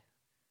multiply?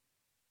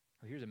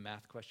 Well, here's a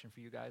math question for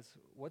you guys.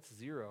 What's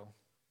 0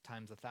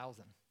 times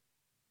 1,000?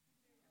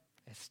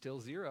 It's still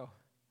 0.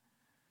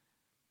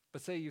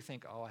 But say you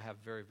think, I have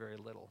very, very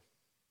little.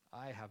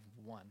 I have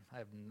 1. I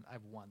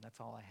have 1. That's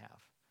all I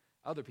have.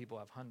 Other people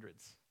have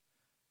hundreds.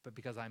 But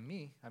because I'm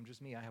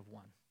just me, I have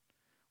 1.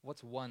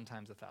 What's 1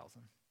 times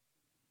 1,000?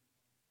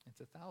 It's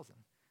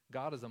 1,000.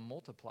 God is a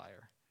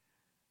multiplier.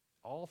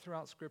 All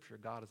throughout Scripture,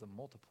 God is a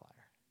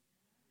multiplier.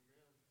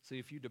 So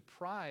if you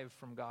deprive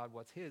from God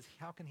what's his,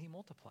 how can he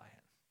multiply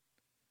it?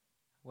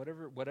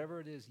 Whatever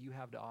it is you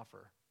have to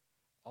offer,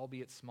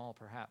 albeit small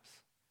perhaps.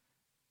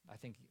 I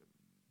think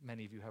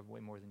many of you have way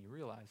more than you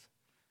realize.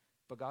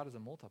 But God is a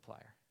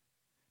multiplier.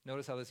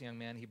 Notice how this young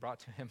man, he brought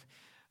to him,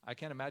 I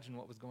can't imagine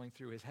what was going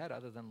through his head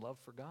other than love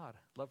for God,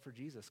 love for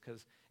Jesus.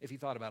 Because if he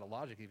thought about it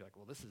logically, he'd be like,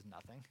 well, this is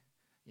nothing.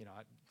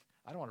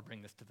 I don't want to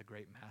bring this to the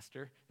great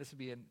master. This would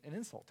be an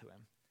insult to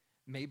him.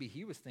 Maybe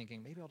he was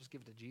thinking, maybe I'll just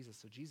give it to Jesus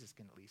so Jesus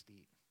can at least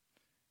eat.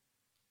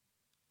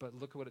 But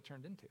look at what it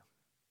turned into.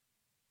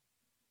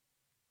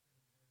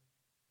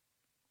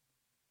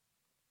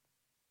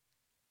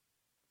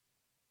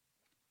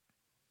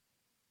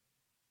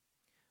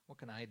 What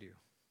can I do?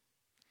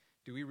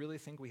 Do we really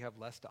think we have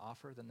less to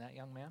offer than that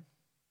young man?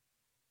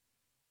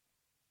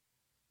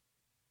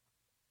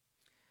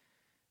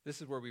 This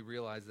is where we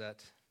realize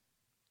that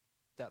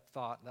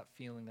thought, that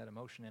feeling, that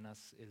emotion in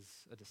us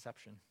is a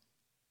deception.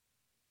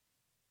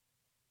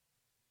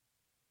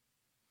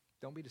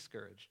 Don't be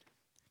discouraged.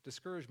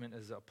 Discouragement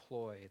is a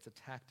ploy. It's a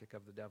tactic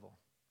of the devil.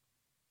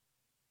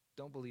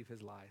 Don't believe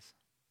his lies.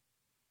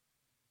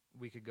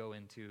 We could go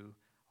into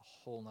a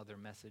whole nother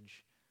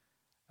message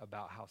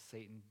about how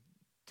Satan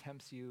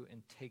tempts you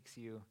and takes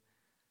you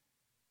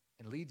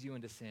and leads you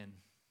into sin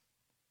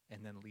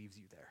and then leaves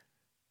you there.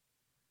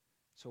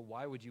 So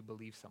why would you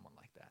believe someone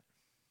like that?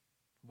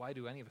 Why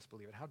do any of us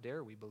believe it? How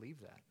dare we believe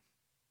that?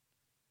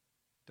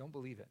 Don't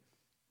believe it.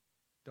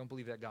 Don't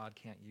believe that God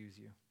can't use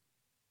you.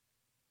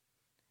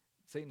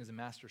 Satan is a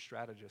master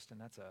strategist, and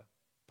that's a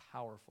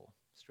powerful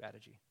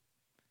strategy.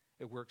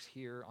 It works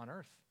here on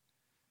earth.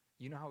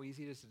 You know how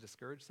easy it is to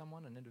discourage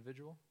someone, an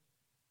individual?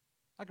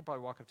 I could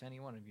probably walk up to any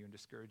one of you and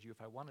discourage you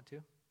if I wanted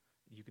to.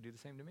 You could do the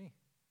same to me.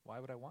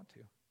 Why would I want to?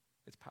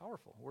 It's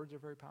powerful. Words are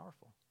very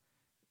powerful.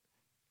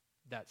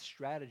 That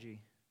strategy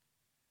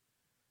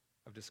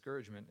of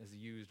discouragement is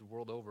used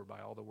world over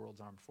by all the world's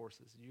armed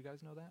forces. Did you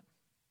guys know that?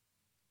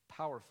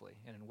 Powerfully,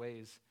 and in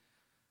ways,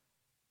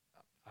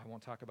 I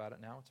won't talk about it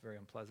now, it's very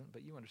unpleasant,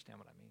 but you understand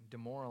what I mean.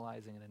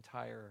 Demoralizing an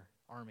entire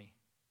army.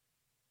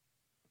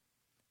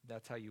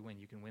 That's how you win.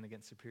 You can win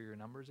against superior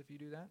numbers if you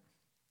do that.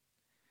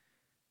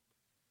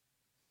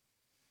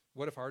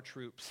 What if our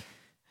troops,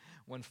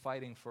 when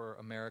fighting for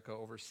America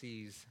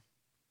overseas,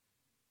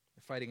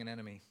 fighting an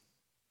enemy,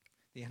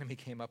 the enemy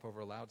came up over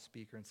a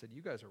loudspeaker and said,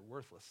 "You guys are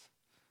worthless.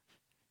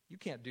 You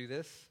can't do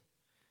this.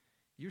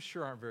 You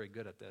sure aren't very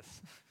good at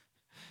this.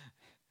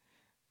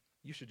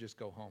 You should just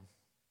go home."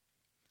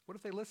 What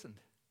if they listened?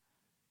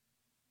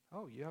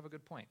 Oh, you have a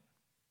good point.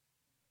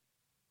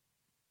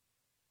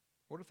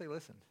 What if they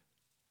listened?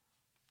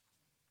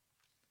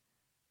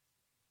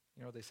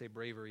 You know, they say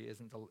bravery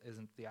isn't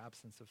the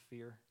absence of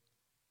fear.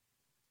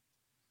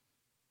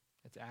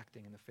 It's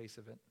acting in the face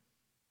of it.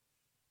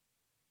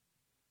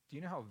 Do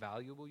you know how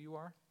valuable you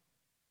are?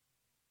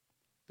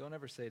 Don't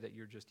ever say that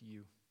you're just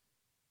you.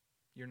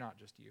 You're not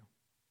just you.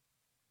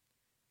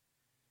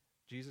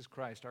 Jesus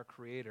Christ, our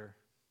Creator,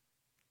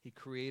 He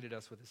created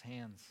us with His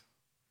hands.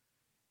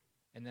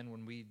 And then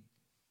when we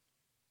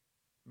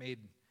made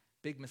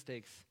big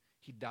mistakes,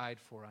 He died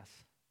for us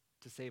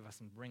to save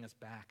us and bring us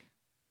back.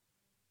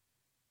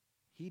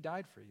 He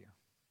died for you.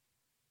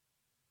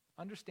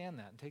 Understand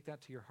that and take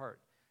that to your heart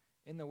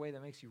in the way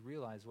that makes you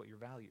realize what your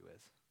value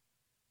is.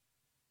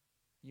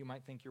 You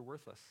might think you're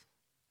worthless.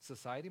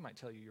 Society might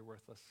tell you you're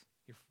worthless.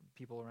 Your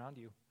people around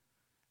you.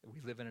 We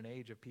live in an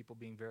age of people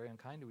being very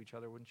unkind to each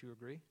other, wouldn't you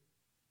agree?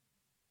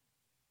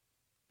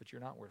 But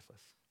you're not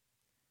worthless.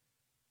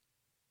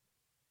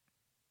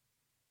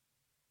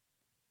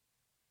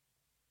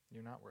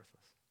 You're not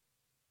worthless.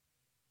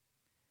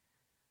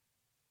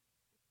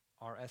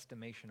 Our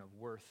estimation of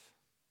worth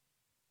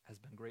has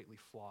been greatly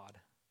flawed.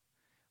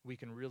 We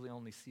can really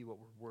only see what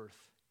we're worth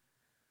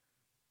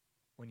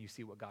when you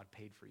see what God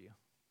paid for you.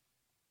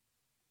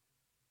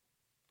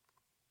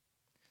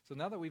 So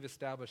now that we've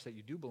established that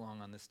you do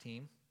belong on this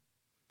team,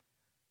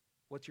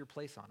 what's your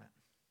place on it?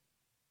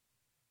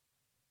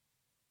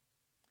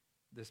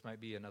 This might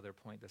be another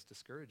point that's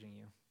discouraging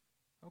you.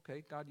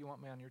 Okay, God, you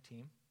want me on your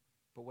team,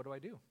 but what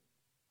do?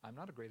 I'm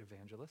not a great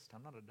evangelist.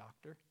 I'm not a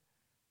doctor,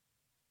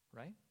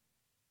 right?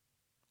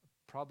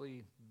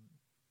 Probably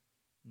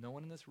no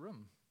one in this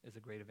room is a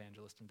great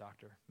evangelist and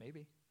doctor.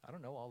 Maybe. I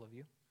don't know all of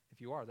you.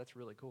 If you are, that's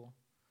really cool.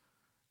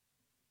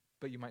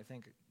 But you might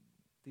think,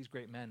 these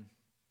great men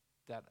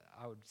that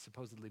I would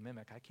supposedly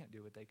mimic, I can't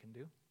do what they can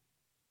do.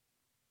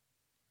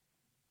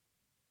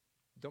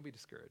 Don't be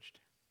discouraged.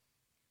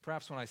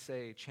 Perhaps when I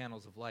say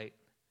channels of light,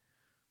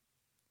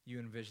 you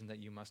envision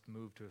that you must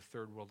move to a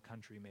third world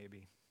country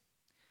maybe.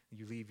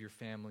 You leave your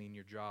family and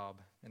your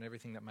job and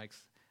everything that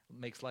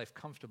makes life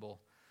comfortable,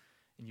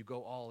 and you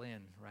go all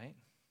in, right?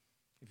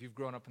 If you've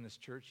grown up in this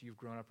church, you've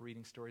grown up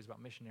reading stories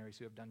about missionaries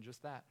who have done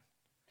just that.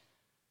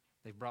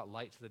 They've brought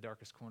light to the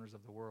darkest corners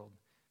of the world.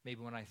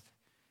 Maybe when I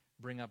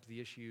bring up the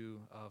issue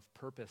of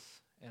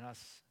purpose and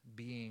us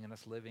being and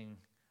us living,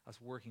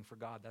 us working for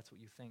God, that's what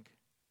you think.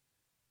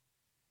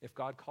 If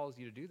God calls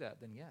you to do that,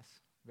 then yes,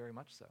 very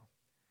much so.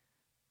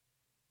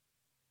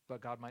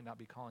 But God might not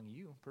be calling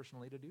you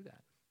personally to do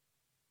that.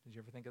 Did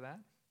you ever think of that?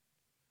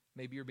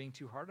 Maybe you're being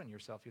too hard on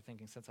yourself. You're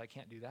thinking, since I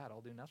can't do that, I'll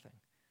do nothing.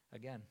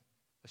 Again,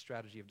 a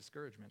strategy of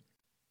discouragement.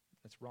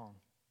 That's wrong.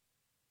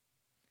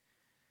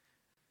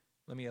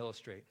 Let me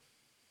illustrate.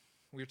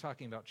 We were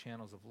talking about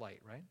channels of light,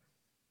 right?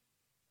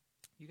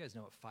 You guys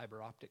know what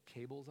fiber optic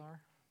cables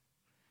are?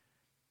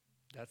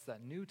 That's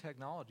that new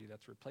technology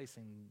that's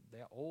replacing the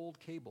old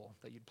cable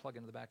that you'd plug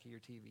into the back of your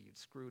TV. You'd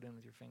screw it in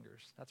with your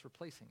fingers. That's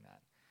replacing that.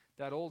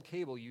 That old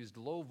cable used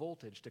low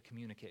voltage to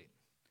communicate.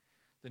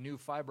 The new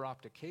fiber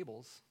optic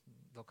cables,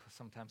 they'll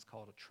sometimes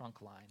call it a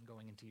trunk line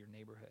going into your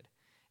neighborhood,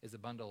 is a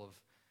bundle of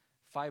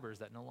fibers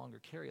that no longer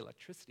carry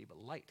electricity but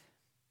light.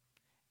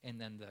 And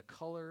then the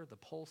color, the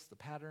pulse, the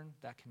pattern,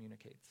 that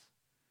communicates.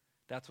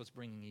 That's what's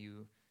bringing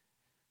you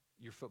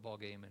your football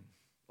game in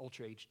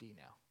Ultra HD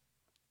now.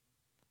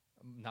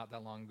 Not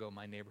that long ago,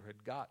 my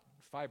neighborhood got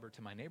fiber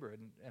to my neighborhood,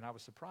 and I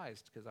was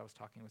surprised because I was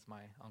talking with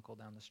my uncle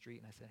down the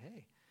street, and I said,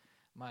 hey,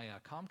 my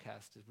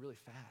Comcast is really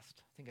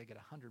fast. I think I get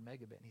 100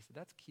 megabit. And he said,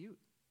 that's cute.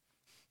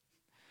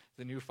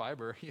 The new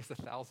fiber is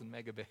 1,000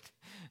 megabit.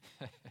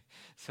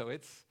 So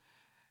it's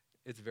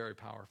very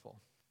powerful.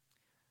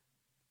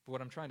 But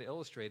what I'm trying to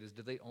illustrate is,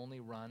 do they only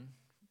run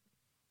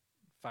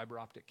fiber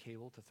optic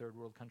cable to third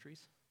world countries?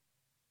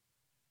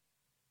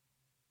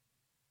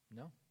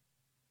 No.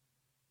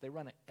 They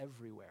run it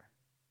everywhere.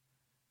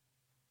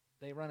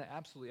 They run it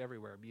absolutely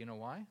everywhere. But you know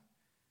why?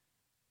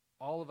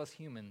 All of us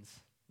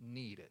humans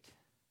need it.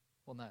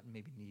 Well,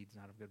 maybe need's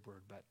not a good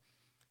word, but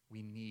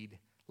we need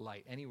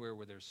light. Anywhere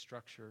where there's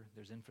structure,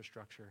 there's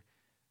infrastructure,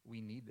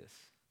 we need this.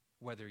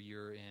 Whether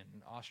you're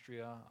in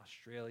Austria,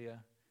 Australia,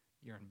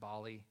 you're in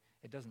Bali,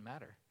 it doesn't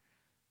matter.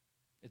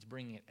 It's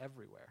bringing it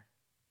everywhere.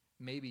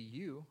 Maybe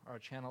you are a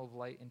channel of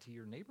light into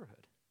your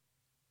neighborhood.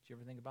 Did you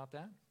ever think about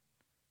that?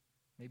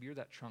 Maybe you're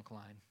that trunk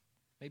line.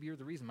 Maybe you're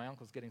the reason my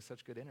uncle's getting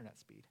such good internet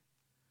speed.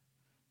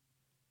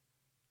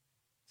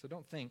 So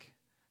don't think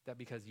that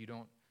because you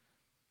don't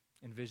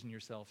envision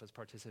yourself as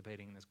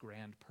participating in this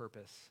grand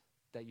purpose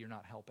that you're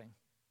not helping.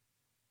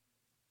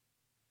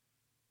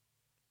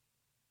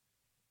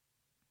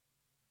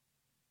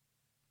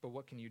 But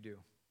what can you do?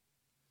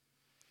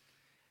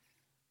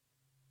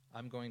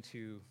 I'm going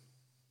to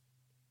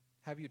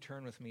have you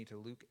turn with me to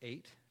Luke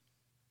 8,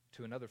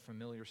 to another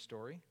familiar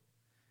story.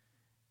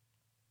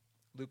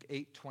 Luke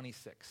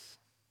 8:26.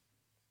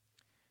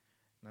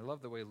 And I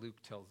love the way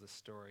Luke tells this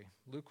story.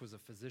 Luke was a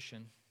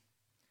physician,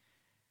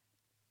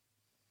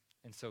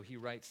 and so he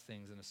writes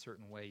things in a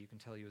certain way. You can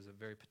tell he was a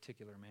very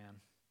particular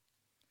man.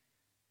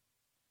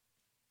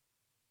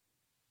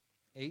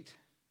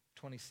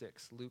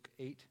 8:26, Luke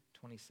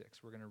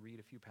 8:26. We're going to read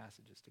a few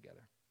passages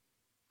together,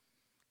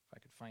 if I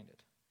could find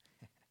it.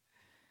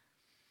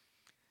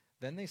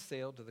 Then they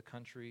sailed to the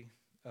country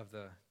of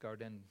the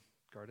Gardaenes.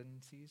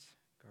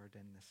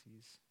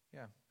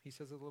 Yeah, he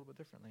says it a little bit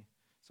differently,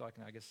 so I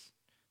can, I guess,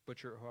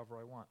 butcher it however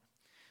I want,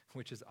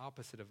 which is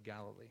opposite of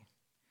Galilee.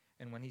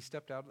 And when he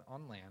stepped out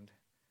on land,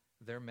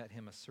 there met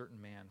him a certain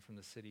man from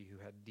the city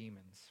who had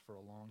demons for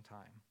a long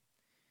time.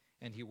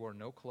 And he wore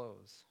no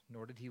clothes,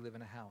 nor did he live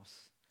in a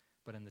house,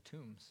 but in the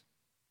tombs.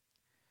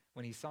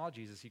 When he saw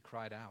Jesus, he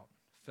cried out,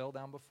 fell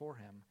down before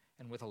him,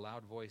 and with a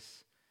loud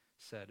voice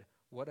said,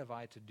 "What have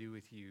I to do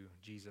with you,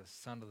 Jesus,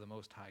 Son of the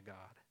Most High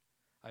God?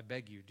 I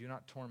beg you, do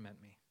not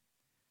torment me."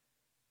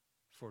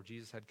 For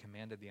Jesus had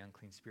commanded the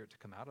unclean spirit to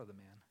come out of the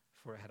man,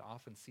 for it had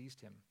often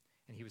seized him,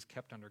 and he was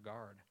kept under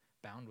guard,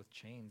 bound with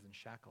chains and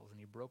shackles, and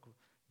he broke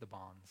the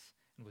bonds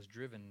and was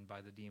driven by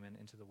the demon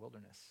into the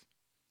wilderness.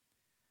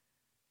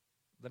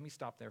 Let me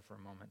stop there for a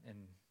moment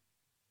and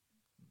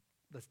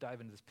let's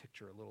dive into this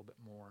picture a little bit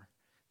more.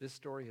 This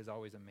story has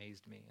always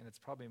amazed me, and it's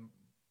probably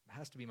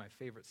has to be my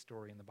favorite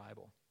story in the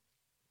Bible.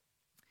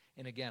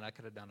 And again, I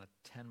could have done a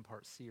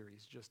 10-part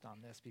series just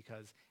on this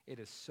because it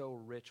is so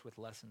rich with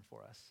lesson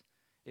for us.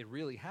 It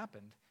really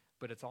happened,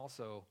 but it's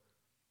also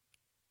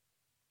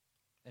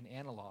an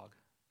analog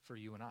for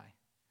you and I.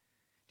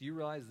 Do you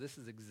realize this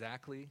is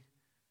exactly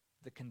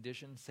the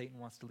condition Satan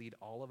wants to lead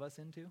all of us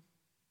into?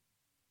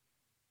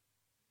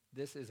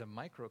 This is a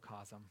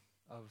microcosm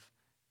of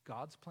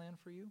God's plan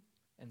for you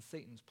and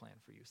Satan's plan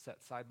for you,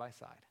 set side by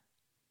side.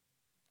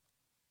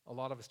 A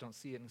lot of us don't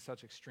see it in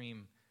such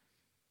extreme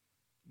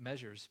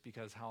measures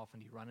because how often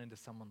do you run into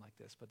someone like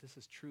this? But this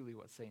is truly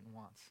what Satan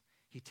wants.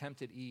 He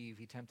tempted Eve,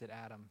 he tempted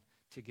Adam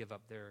to give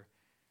up their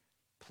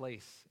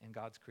place in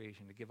God's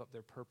creation, to give up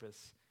their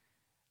purpose.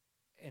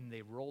 And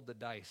they rolled the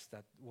dice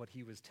that what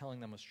he was telling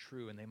them was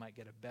true and they might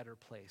get a better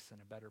place and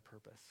a better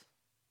purpose.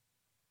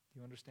 Do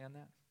you understand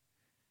that?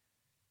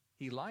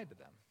 He lied to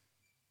them.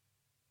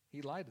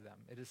 He lied to them.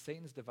 It is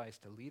Satan's device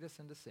to lead us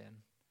into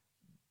sin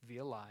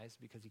via lies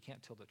because he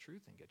can't tell the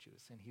truth and get you to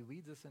sin. He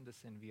leads us into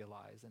sin via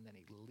lies and then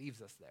he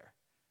leaves us there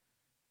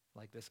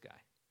like this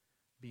guy,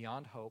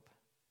 beyond hope,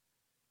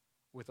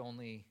 with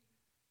only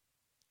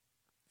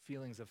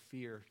feelings of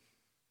fear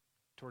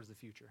towards the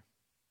future.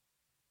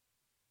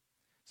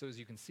 So as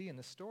you can see in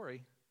this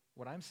story,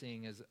 what I'm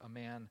seeing is a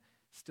man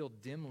still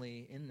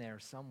dimly in there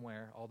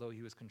somewhere, although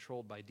he was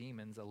controlled by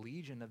demons, a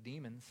legion of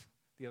demons.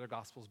 The other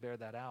Gospels bear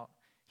that out.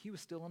 He was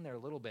still in there a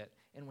little bit.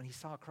 And when he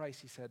saw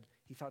Christ,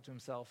 he thought to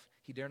himself,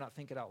 he dare not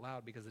think it out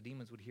loud because the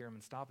demons would hear him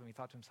and stop him. He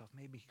thought to himself,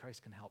 maybe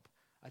Christ can help.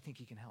 I think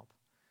he can help.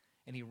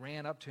 And he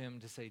ran up to him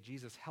to say,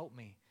 Jesus, help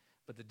me.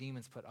 But the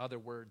demons put other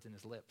words in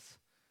his lips,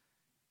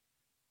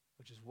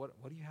 which is, what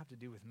do you have to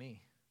do with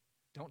me?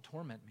 Don't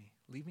torment me.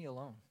 Leave me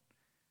alone.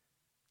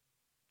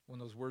 When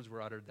those words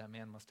were uttered, that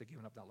man must have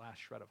given up that last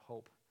shred of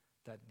hope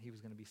that he was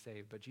going to be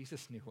saved. But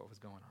Jesus knew what was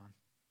going on.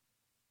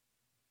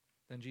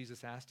 Then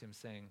Jesus asked him,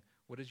 saying,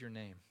 what is your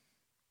name?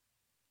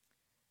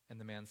 And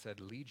the man said,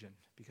 Legion,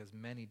 because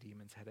many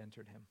demons had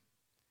entered him.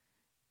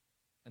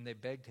 And they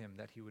begged him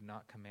that he would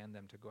not command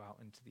them to go out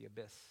into the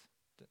abyss.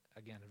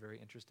 Again, a very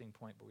interesting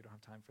point, but we don't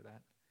have time for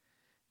that.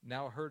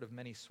 Now a herd of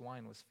many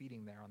swine was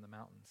feeding there on the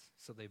mountains.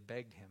 So they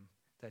begged him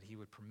that he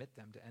would permit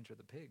them to enter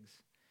the pigs.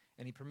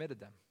 And he permitted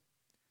them.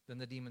 Then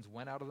the demons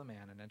went out of the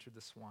man and entered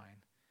the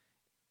swine.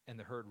 And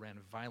the herd ran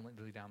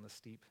violently down the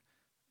steep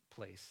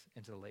place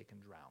into the lake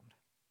and drowned.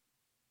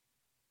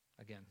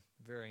 Again,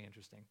 very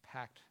interesting,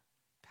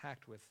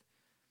 packed with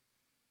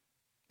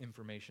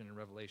information and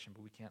revelation,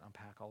 but we can't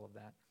unpack all of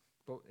that.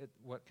 But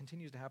what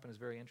continues to happen is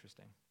very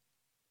interesting.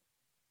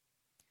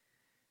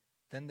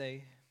 Then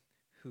they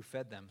who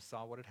fed them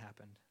saw what had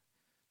happened.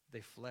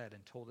 They fled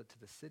and told it to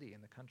the city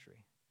and the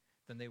country.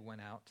 Then they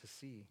went out to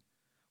see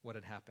what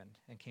had happened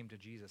and came to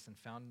Jesus and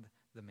found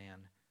the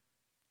man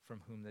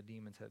from whom the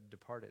demons had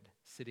departed,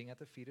 sitting at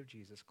the feet of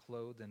Jesus,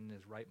 clothed and in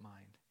his right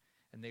mind.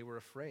 And they were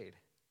afraid.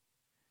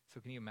 So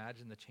can you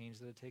imagine the change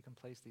that had taken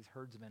place? These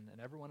herdsmen and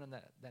everyone in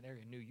that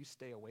area knew, you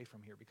stay away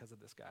from here because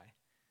of this guy.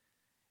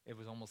 It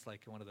was almost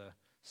like one of the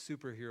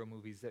superhero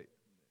movies that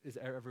is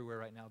everywhere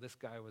right now. This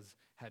guy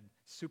had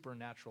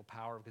supernatural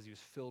power because he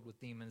was filled with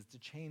demons. The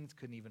chains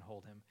couldn't even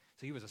hold him.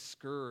 So he was a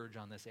scourge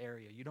on this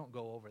area. You don't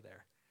go over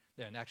there.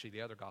 And actually,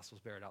 the other Gospels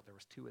bear it out. There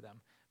was 2 of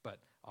them, but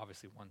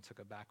obviously one took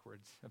a back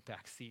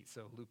seat,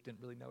 so Luke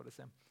didn't really notice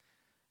him.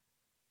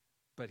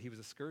 But he was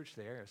a scourge to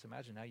the area. So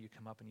imagine now you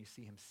come up and you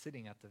see him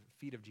sitting at the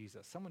feet of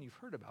Jesus, someone you've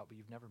heard about but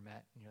you've never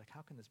met, and you're like,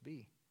 how can this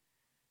be?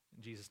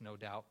 And Jesus, no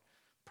doubt,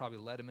 probably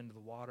led him into the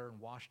water and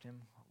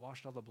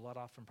washed all the blood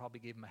off, and probably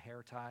gave him a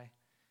hair tie,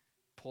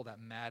 pull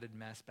that matted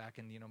mess back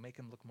and, make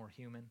him look more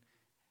human.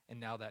 And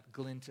now that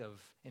glint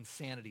of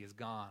insanity is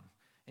gone,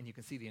 and you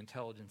can see the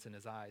intelligence in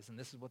his eyes. And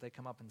this is what they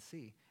come up and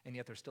see, and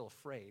yet they're still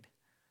afraid.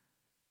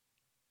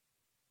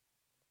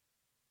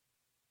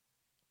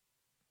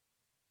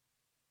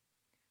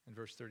 In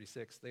verse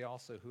 36, they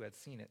also who had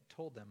seen it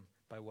told them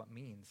by what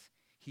means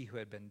he who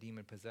had been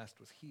demon-possessed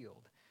was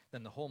healed.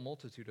 Then the whole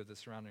multitude of the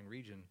surrounding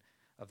region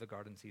of the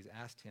garden seas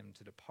asked him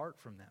to depart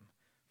from them,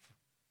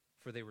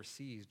 for they were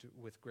seized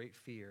with great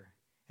fear,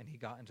 and he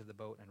got into the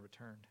boat and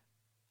returned.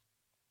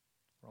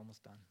 We're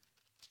almost done.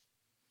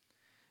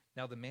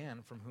 Now the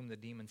man from whom the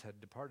demons had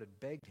departed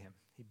begged him.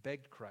 He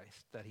begged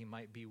Christ that he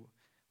might be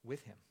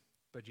with him.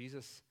 But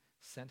Jesus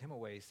sent him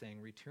away, saying,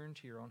 return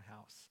to your own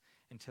house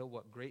and tell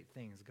what great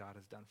things God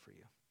has done for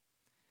you.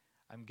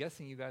 I'm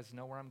guessing you guys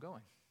know where I'm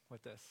going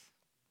with this,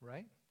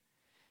 right?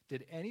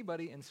 Did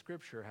anybody in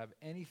Scripture have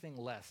anything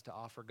less to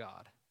offer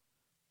God?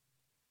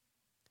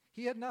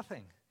 He had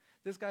nothing.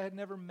 This guy had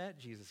never met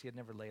Jesus. He had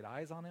never laid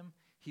eyes on him.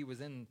 He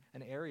was in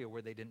an area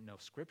where they didn't know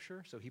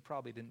Scripture, so he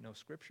probably didn't know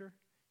Scripture.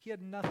 He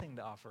had nothing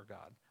to offer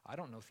God. I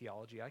don't know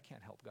theology. I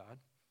can't help God.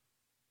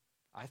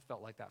 I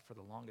felt like that for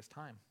the longest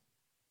time.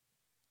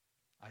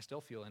 I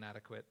still feel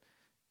inadequate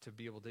to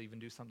be able to even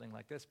do something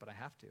like this, but I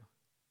have to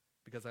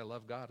because I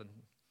love God, and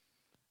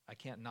I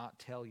can't not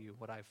tell you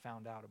what I've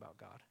found out about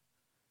God.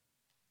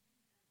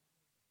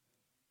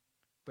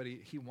 But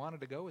he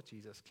wanted to go with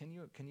Jesus. Can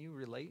you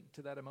relate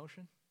to that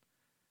emotion?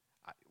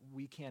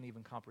 We can't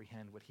even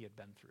comprehend what he had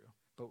been through.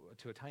 But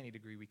to a tiny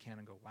degree, we can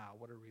and go, wow,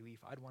 what a relief.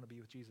 I'd want to be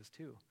with Jesus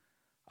too.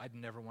 I'd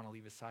never want to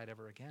leave his side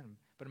ever again.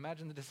 But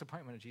imagine the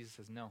disappointment of Jesus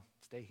says, no,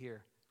 stay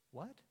here.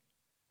 What?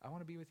 I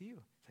want to be with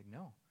you. It's like,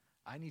 no,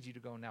 I need you to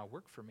go now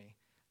work for me.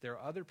 There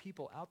are other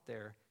people out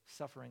there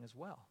suffering as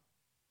well.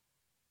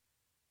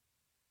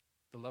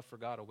 The love for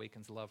God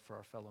awakens love for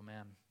our fellow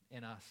man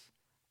in us.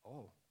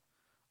 Oh,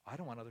 I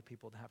don't want other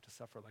people to have to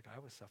suffer like I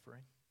was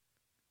suffering.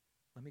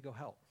 Let me go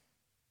help.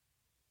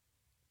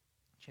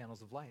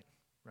 Channels of light,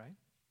 right?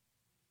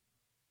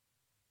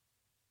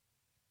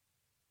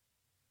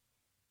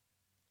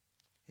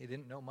 They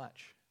didn't know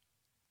much,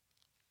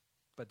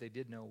 but they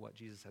did know what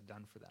Jesus had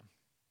done for them,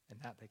 and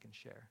that they can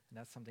share. And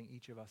that's something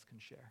each of us can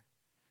share.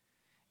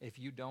 If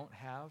you don't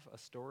have a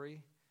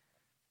story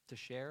to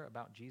share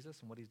about Jesus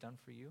and what he's done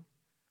for you,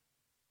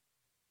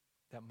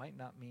 that might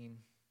mean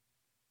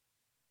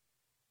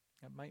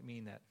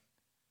that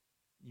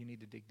you need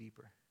to dig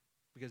deeper.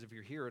 Because if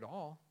you're here at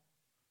all,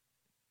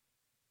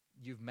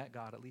 you've met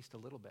God at least a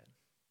little bit.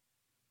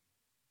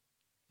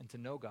 And to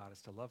know God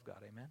is to love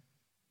God, amen?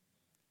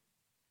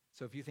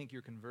 So if you think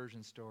your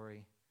conversion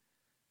story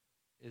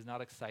is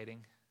not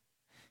exciting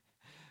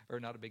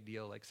or not a big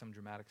deal like some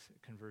dramatic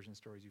conversion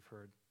stories you've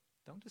heard,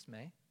 don't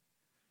dismay.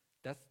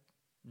 That's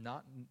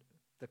not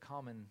the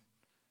common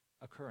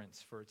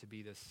occurrence for it to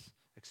be this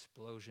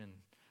explosion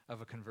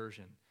of a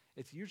conversion.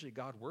 It's usually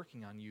God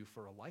working on you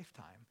for a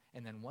lifetime,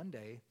 and then one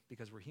day,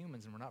 because we're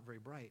humans and we're not very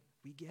bright,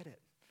 we get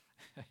it.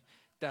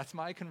 That's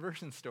my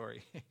conversion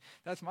story.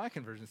 That's my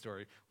conversion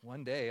story.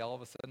 One day, all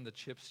of a sudden, the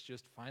chips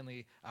just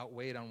finally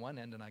outweighed on one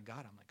end, and I got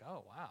it. I'm like,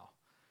 oh,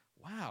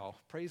 wow,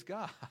 praise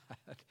God.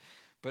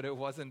 But it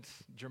wasn't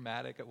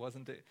dramatic. It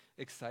wasn't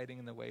exciting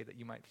in the way that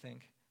you might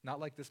think. Not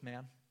like this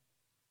man.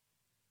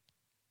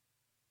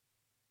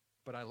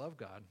 But I love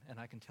God, and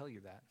I can tell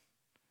you that.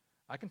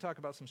 I can talk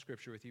about some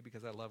Scripture with you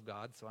because I love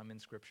God, so I'm in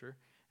Scripture,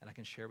 and I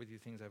can share with you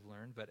things I've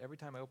learned. But every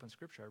time I open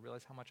Scripture, I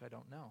realize how much I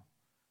don't know.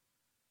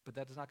 But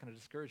that is not going to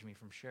discourage me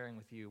from sharing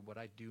with you what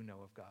I do know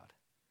of God.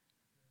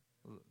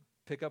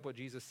 Pick up what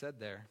Jesus said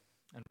there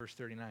in verse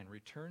 39.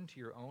 Return to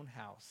your own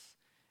house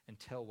and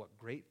tell what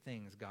great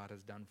things God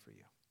has done for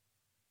you.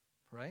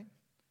 Right?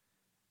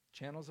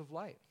 Channels of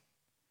light.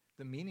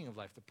 The meaning of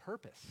life, the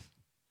purpose.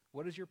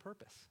 What is your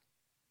purpose?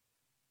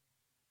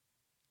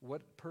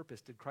 What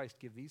purpose did Christ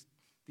give these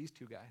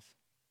two guys?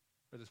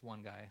 Or this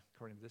one guy,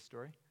 according to this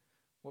story?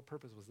 What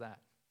purpose was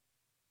that?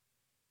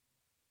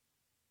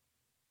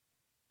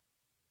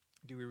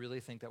 Do we really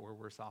think that we're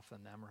worse off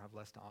than them or have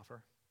less to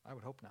offer? I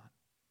would hope not.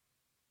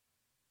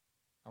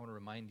 I want to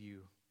remind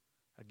you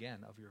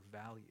again of your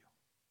value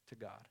to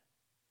God.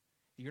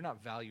 You're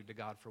not valued to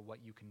God for what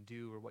you can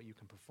do or what you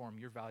can perform.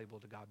 You're valuable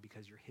to God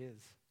because you're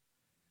his.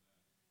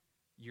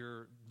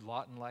 Your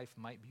lot in life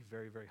might be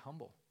very, very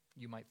humble,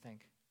 you might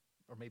think.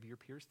 Or maybe your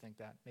peers think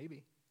that,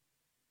 maybe.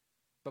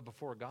 But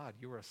before God,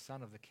 you are a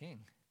son of the King.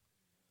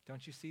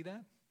 Don't you see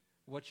that?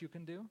 What you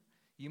can do?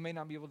 You may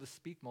not be able to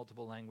speak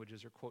multiple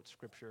languages or quote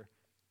Scripture.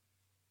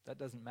 That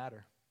doesn't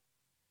matter.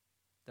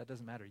 That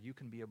doesn't matter. You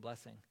can be a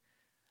blessing.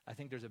 I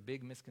think there's a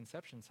big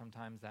misconception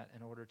sometimes that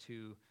in order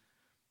to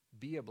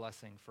be a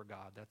blessing for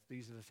God,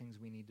 these are the things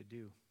we need to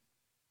do.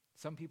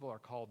 Some people are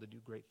called to do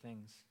great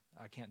things.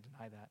 I can't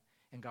deny that.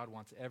 And God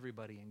wants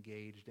everybody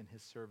engaged in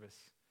his service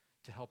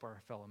to help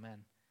our fellow men.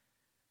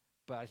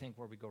 But I think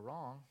where we go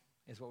wrong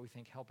is what we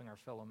think helping our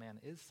fellow man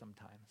is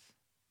sometimes.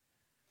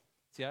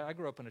 See, I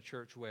grew up in a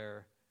church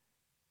where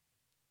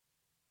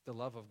the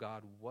love of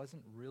God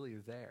wasn't really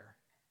there.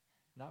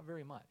 Not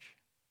very much.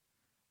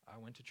 I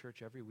went to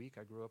church every week.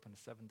 I grew up in a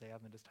Seventh-day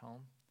Adventist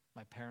home.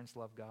 My parents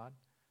loved God.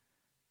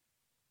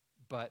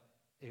 But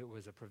it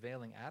was a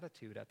prevailing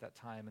attitude at that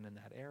time and in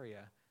that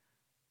area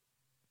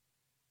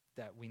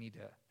that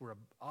we're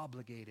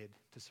obligated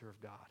to serve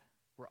God.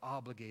 We're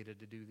obligated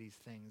to do these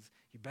things.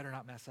 You better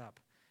not mess up.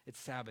 It's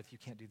Sabbath. You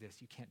can't do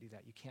this. You can't do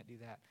that. You can't do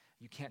that.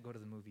 You can't go to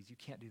the movies. You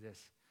can't do this,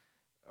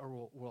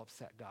 or we'll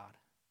upset God.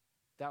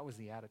 That was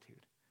the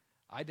attitude.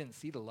 I didn't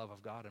see the love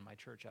of God in my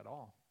church at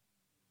all.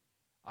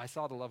 I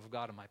saw the love of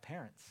God in my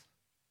parents.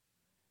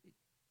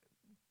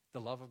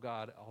 The love of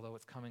God, although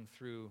it's coming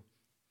through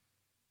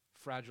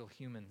fragile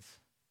humans,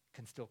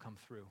 can still come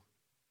through,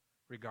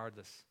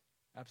 regardless,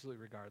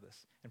 absolutely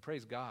regardless. And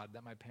praise God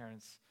that my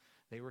parents,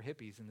 they were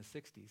hippies in the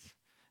 60s,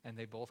 and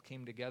they both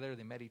came together,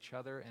 they met each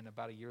other, and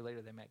about a year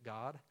later they met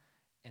God,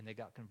 and they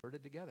got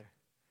converted together.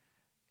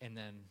 And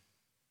then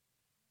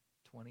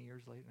 10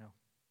 years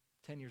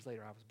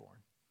later I was born.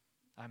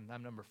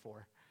 I'm number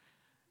 4.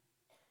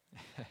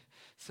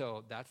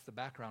 So that's the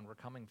background we're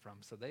coming from.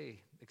 So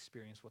they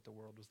experienced what the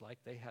world was like.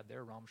 They had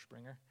their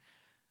Raumspringer.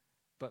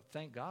 But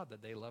thank God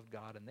that they loved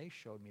God and they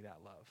showed me that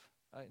love.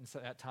 And so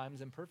at times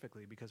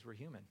imperfectly because we're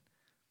human.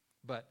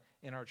 But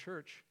in our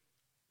church,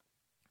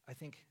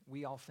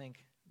 we all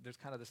think there's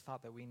kind of this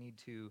thought that we need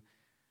to,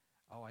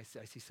 I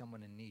see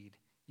someone in need.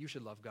 You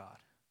should love God.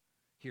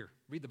 Here,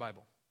 read the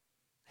Bible.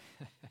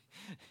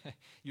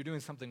 You're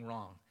doing something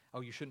wrong. Oh,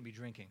 you shouldn't be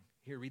drinking.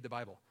 Here, read the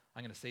Bible.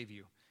 I'm going to save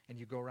you. And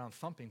you go around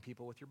thumping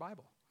people with your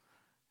Bible.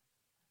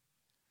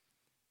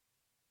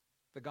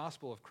 The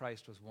gospel of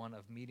Christ was one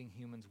of meeting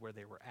humans where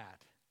they were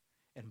at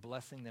and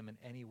blessing them in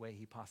any way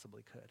he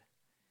possibly could.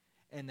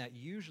 And that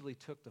usually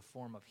took the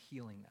form of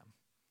healing them.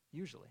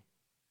 Usually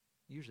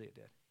it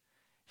did.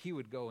 He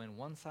would go in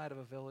one side of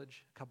a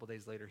village. A couple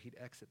days later, he'd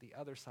exit the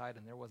other side,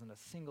 and there wasn't a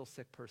single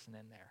sick person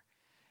in there.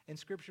 And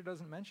Scripture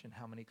doesn't mention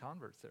how many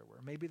converts there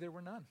were. Maybe there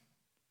were none.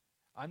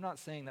 I'm not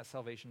saying that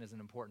salvation isn't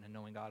important and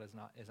knowing God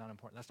is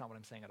unimportant. That's not what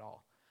I'm saying at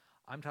all.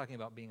 I'm talking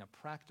about being a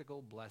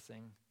practical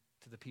blessing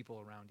to the people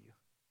around you.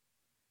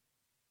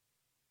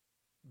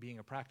 Being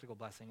a practical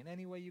blessing in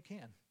any way you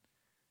can.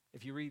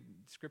 If you read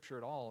Scripture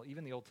at all,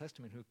 even the Old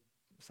Testament, who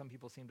some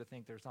people seem to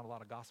think there's not a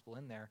lot of gospel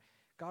in there,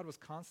 God was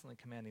constantly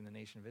commanding the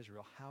nation of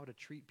Israel how to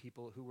treat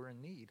people who were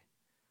in need.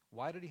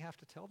 Why did he have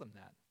to tell them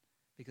that?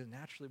 Because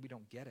naturally we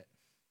don't get it.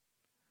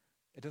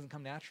 It doesn't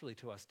come naturally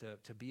to us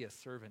to be a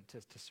servant,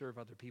 to serve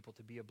other people,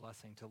 to be a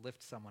blessing, to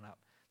lift someone up.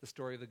 The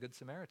story of the Good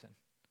Samaritan.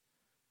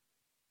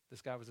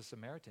 This guy was a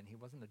Samaritan. He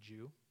wasn't a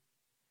Jew,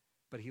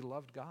 but he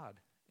loved God,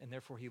 and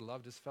therefore he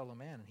loved his fellow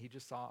man, and he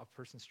just saw a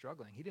person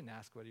struggling. He didn't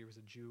ask whether he was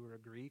a Jew or a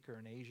Greek or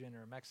an Asian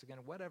or a Mexican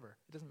or whatever.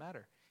 It doesn't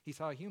matter. He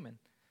saw a human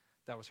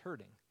that was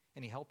hurting,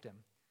 and he helped him.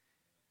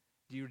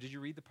 Did you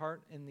read the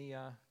part in the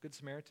Good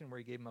Samaritan where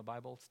he gave him a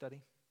Bible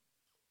study?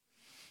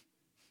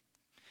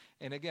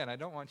 And again, I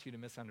don't want you to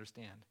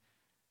misunderstand.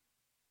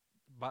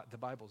 But the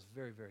Bible is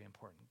very, very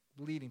important.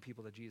 Leading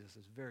people to Jesus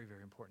is very,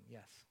 very important,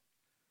 yes.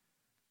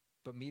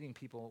 But meeting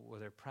people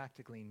where they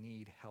practically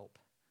need help.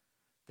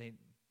 They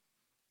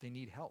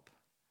need help.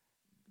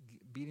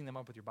 Beating them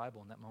up with your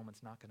Bible in that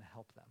moment's not going to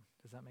help them.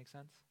 Does that make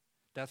sense?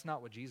 That's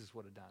not what Jesus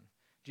would have done.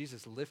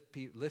 Jesus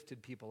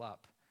lifted people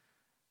up,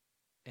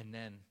 and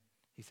then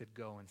he said,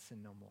 go and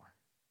sin no more.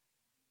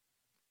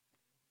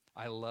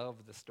 I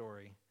love the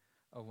story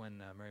of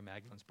when Mary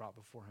Magdalene's brought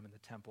before him in the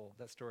temple.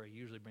 That story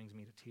usually brings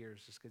me to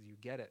tears just because you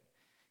get it.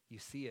 You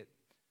see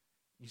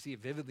it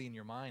vividly in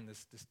your mind,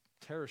 this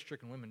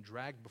terror-stricken woman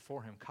dragged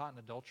before him, caught in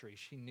adultery.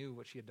 She knew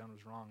what she had done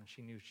was wrong, and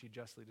she knew she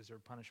justly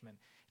deserved punishment.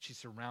 She's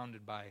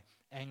surrounded by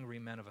angry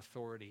men of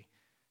authority.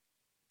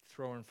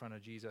 Throw her in front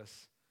of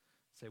Jesus,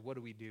 say, what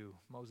do we do?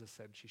 Moses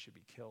said she should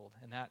be killed.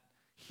 And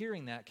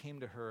hearing that came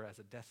to her as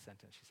a death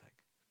sentence. She's like,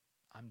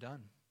 I'm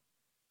done.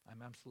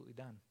 I'm absolutely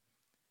done.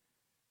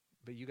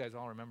 But you guys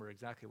all remember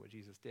exactly what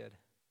Jesus did.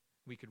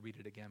 We could read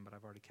it again, but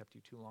I've already kept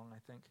you too long, I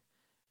think.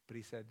 But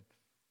he said,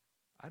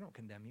 I don't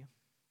condemn you.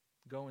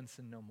 Go and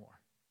sin no more.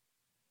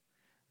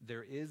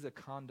 There is a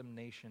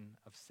condemnation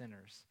of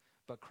sinners,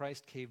 but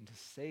Christ came to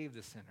save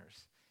the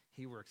sinners.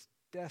 He works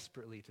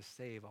desperately to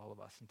save all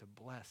of us and to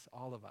bless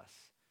all of us.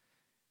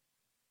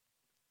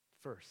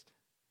 First,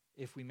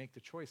 if we make the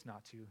choice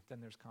not to,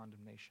 then there's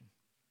condemnation.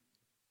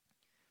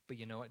 But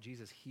you know what?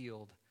 Jesus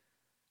healed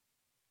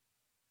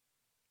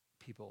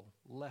people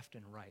left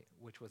and right,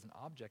 which was an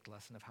object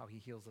lesson of how he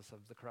heals us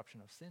of the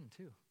corruption of sin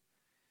too.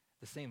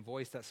 The same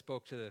voice that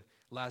spoke to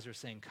Lazarus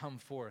saying, come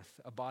forth,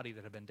 a body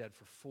that had been dead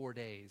for 4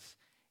 days,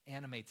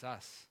 animates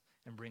us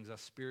and brings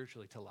us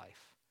spiritually to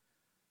life.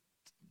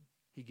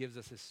 He gives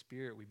us his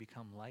spirit. We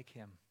become like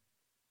him,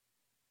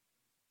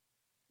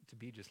 to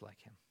be just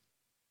like him.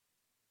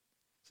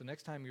 So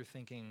next time you're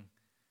thinking,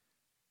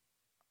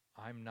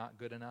 I'm not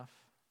good enough,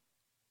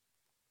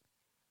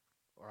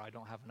 or I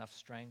don't have enough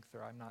strength,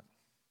 or I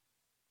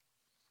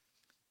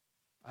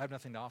have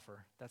nothing to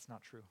offer. That's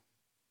not true.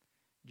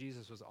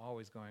 Jesus was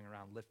always going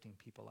around lifting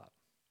people up.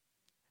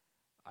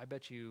 I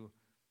bet you,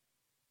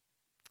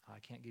 I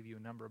can't give you a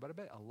number, but I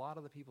bet a lot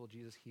of the people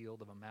Jesus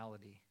healed of a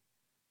malady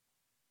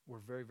were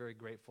very, very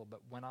grateful,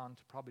 but went on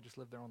to probably just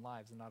live their own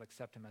lives and not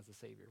accept him as the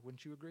Savior.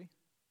 Wouldn't you agree?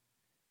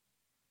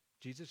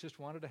 Jesus just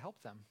wanted to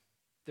help them.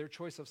 Their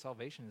choice of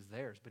salvation is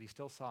theirs, but he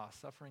still saw a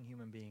suffering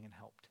human being and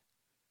helped.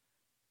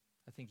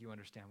 I think you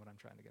understand what I'm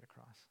trying to get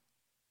across.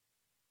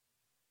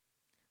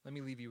 Let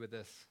me leave you with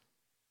this.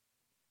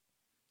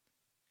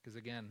 Because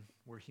again,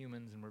 we're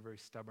humans and we're very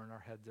stubborn. Our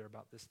heads are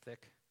about this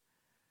thick.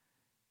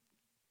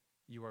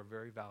 You are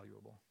very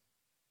valuable,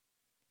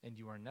 and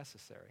you are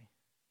necessary.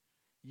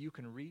 You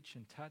can reach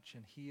and touch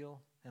and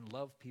heal and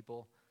love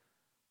people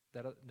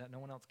that no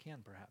one else can,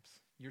 perhaps.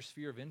 Your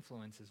sphere of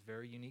influence is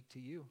very unique to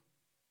you.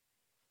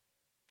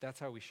 That's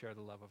how we share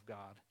the love of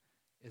God,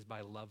 is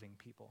by loving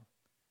people.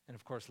 And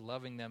of course,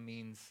 loving them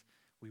means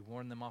we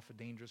warn them off a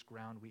dangerous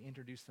ground. We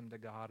introduce them to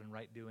God and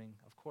right doing,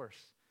 of course.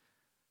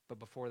 But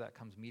before that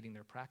comes meeting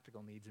their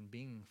practical needs and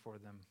being for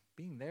them,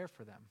 being there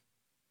for them.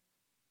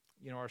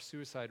 You know, our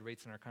suicide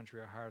rates in our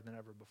country are higher than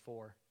ever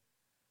before.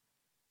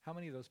 How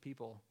many of those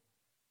people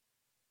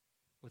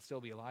would still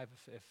be alive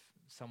if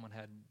someone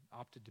had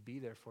opted to be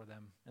there for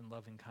them in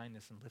loving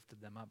kindness and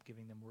lifted them up,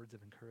 giving them words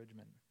of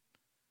encouragement?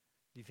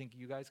 Do you think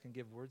you guys can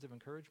give words of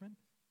encouragement?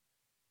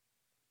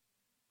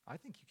 I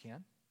think you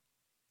can.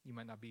 You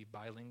might not be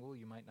bilingual,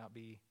 you might not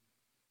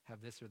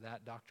have this or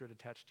that doctorate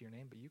attached to your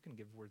name, but you can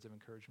give words of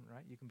encouragement,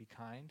 right? You can be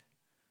kind.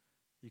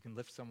 You can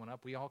lift someone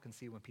up. We all can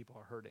see when people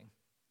are hurting.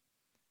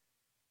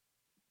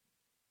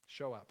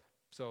 Show up.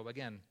 So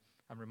again,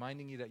 I'm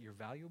reminding you that you're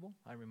valuable.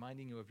 I'm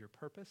reminding you of your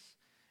purpose.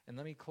 And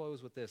let me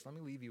close with this. Let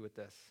me leave you with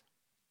this.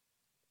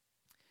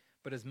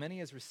 But as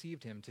many as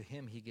received him, to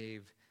him he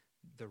gave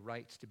the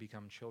right to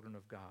become children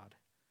of God,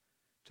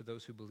 to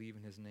those who believe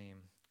in his name,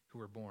 who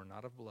were born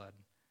not of blood,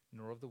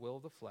 nor of the will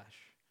of the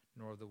flesh,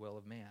 nor of the will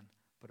of man,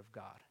 but of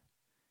God.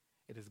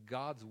 It is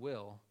God's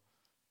will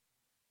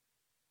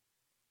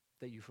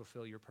that you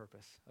fulfill your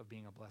purpose of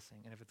being a blessing.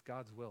 And if it's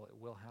God's will, it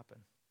will happen.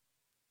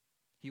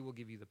 He will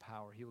give you the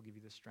power. He will give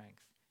you the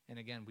strength. And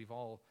again, we've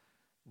all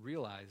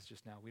realized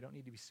just now, we don't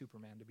need to be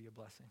Superman to be a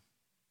blessing.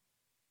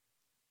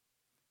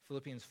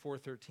 Philippians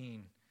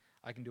 4:13,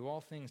 I can do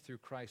all things through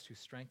Christ who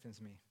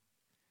strengthens me.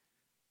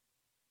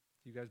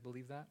 Do you guys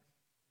believe that?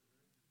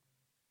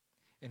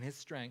 In his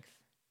strength,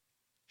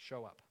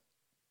 show up.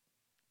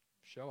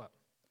 Show up.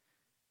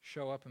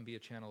 Show up and be a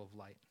channel of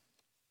light.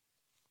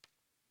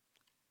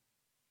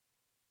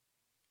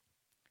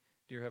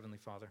 Dear Heavenly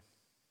Father,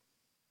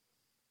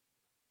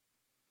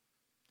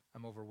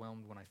 I'm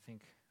overwhelmed when I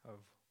think of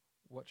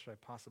what should I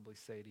possibly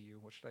say to you?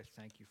 What should I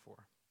thank you for?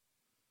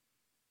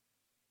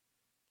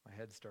 My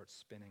head starts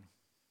spinning.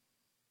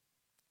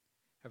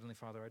 Heavenly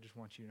Father, I just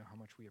want you to know how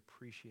much we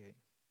appreciate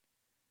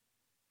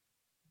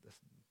this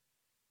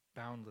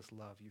boundless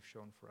love you've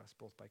shown for us,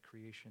 both by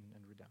creation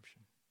and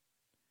redemption.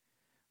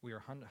 We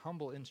are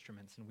humble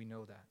instruments, and we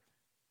know that.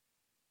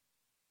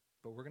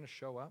 But we're going to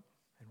show up,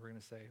 and we're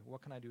going to say,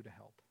 what can I do to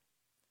help?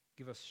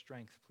 Give us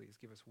strength, please.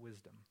 Give us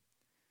wisdom.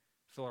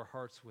 Fill our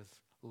hearts with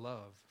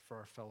love for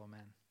our fellow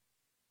men.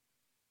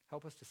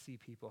 Help us to see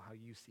people how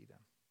you see them.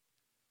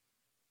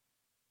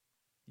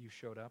 You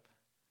showed up,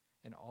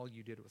 and all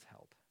you did was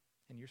help,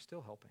 and you're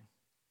still helping.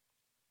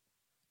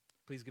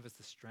 Please give us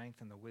the strength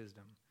and the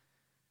wisdom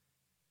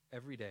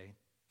every day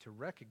to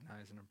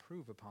recognize and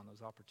improve upon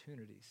those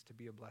opportunities to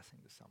be a blessing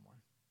to someone.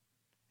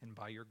 And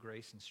by your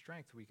grace and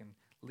strength, we can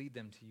lead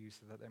them to you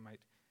so that they might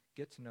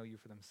get to know you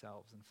for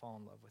themselves and fall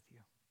in love with you.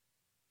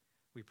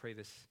 We pray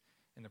this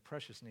in the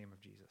precious name of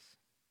Jesus.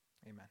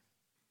 Amen.